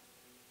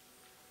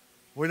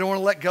 We don't want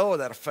to let go of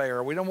that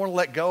affair. We don't want to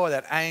let go of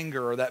that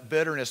anger or that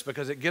bitterness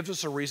because it gives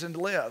us a reason to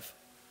live.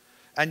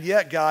 And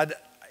yet, God,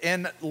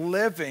 in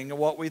living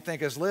what we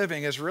think is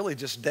living is really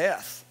just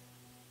death,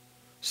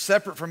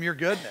 separate from your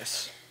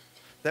goodness.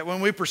 That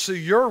when we pursue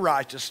your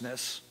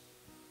righteousness,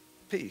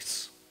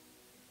 peace.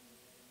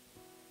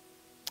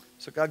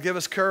 So God, give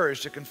us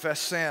courage to confess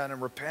sin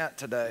and repent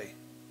today.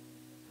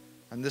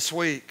 And this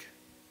week,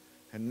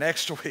 and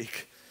next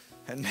week,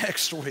 and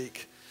next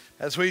week,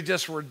 as we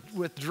just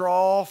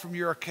withdraw from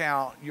your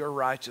account your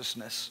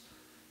righteousness,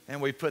 and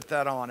we put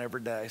that on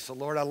every day. So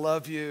Lord, I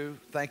love you.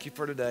 Thank you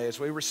for today. As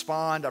we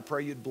respond, I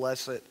pray you'd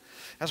bless it.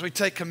 As we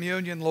take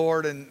communion,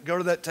 Lord, and go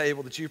to that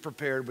table that you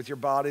prepared with your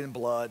body and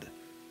blood,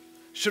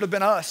 should have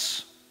been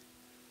us.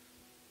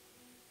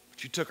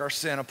 But you took our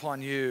sin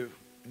upon you.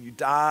 And you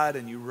died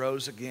and you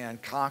rose again,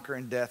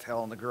 conquering death,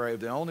 hell, and the grave.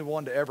 The only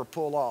one to ever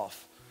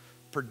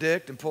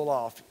predict and pull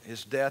off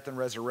his death and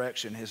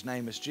resurrection. His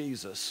name is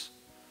Jesus.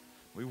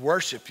 We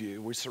worship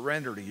you. We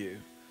surrender to you.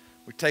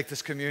 We take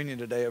this communion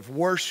today of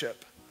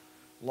worship,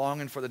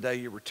 longing for the day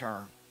you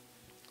return.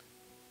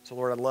 So,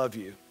 Lord, I love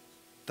you.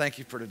 Thank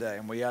you for today.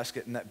 And we ask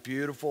it in that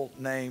beautiful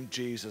name,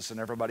 Jesus. And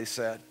everybody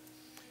said,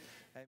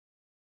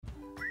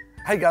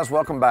 Hey guys,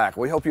 welcome back.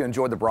 We hope you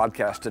enjoyed the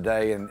broadcast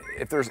today, and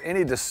if there's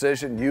any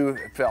decision you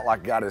felt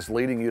like God is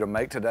leading you to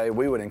make today,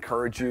 we would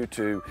encourage you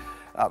to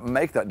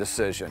make that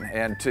decision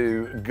and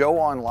to go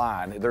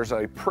online. There's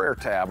a prayer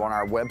tab on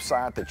our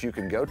website that you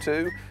can go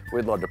to.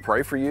 We'd love to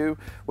pray for you.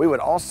 We would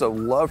also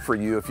love for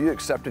you, if you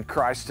accepted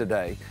Christ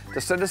today,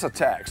 to send us a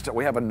text.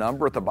 We have a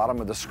number at the bottom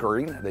of the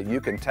screen that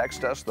you can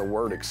text us the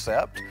word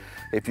accept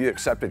if you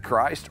accepted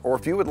Christ, or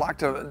if you would like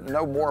to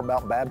know more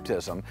about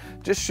baptism,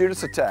 just shoot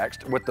us a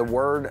text with the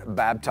word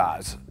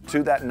baptize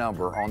to that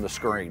number on the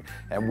screen,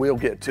 and we'll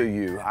get to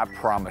you, I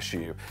promise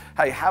you.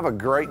 Hey, have a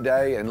great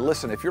day, and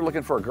listen, if you're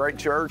looking for a great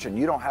church and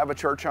you don't have a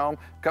church home,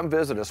 come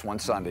visit us one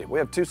Sunday. We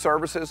have 2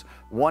 services,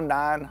 one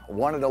 9,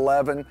 one at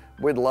 11.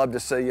 We'd love to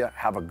see you.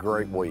 Have a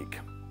great week.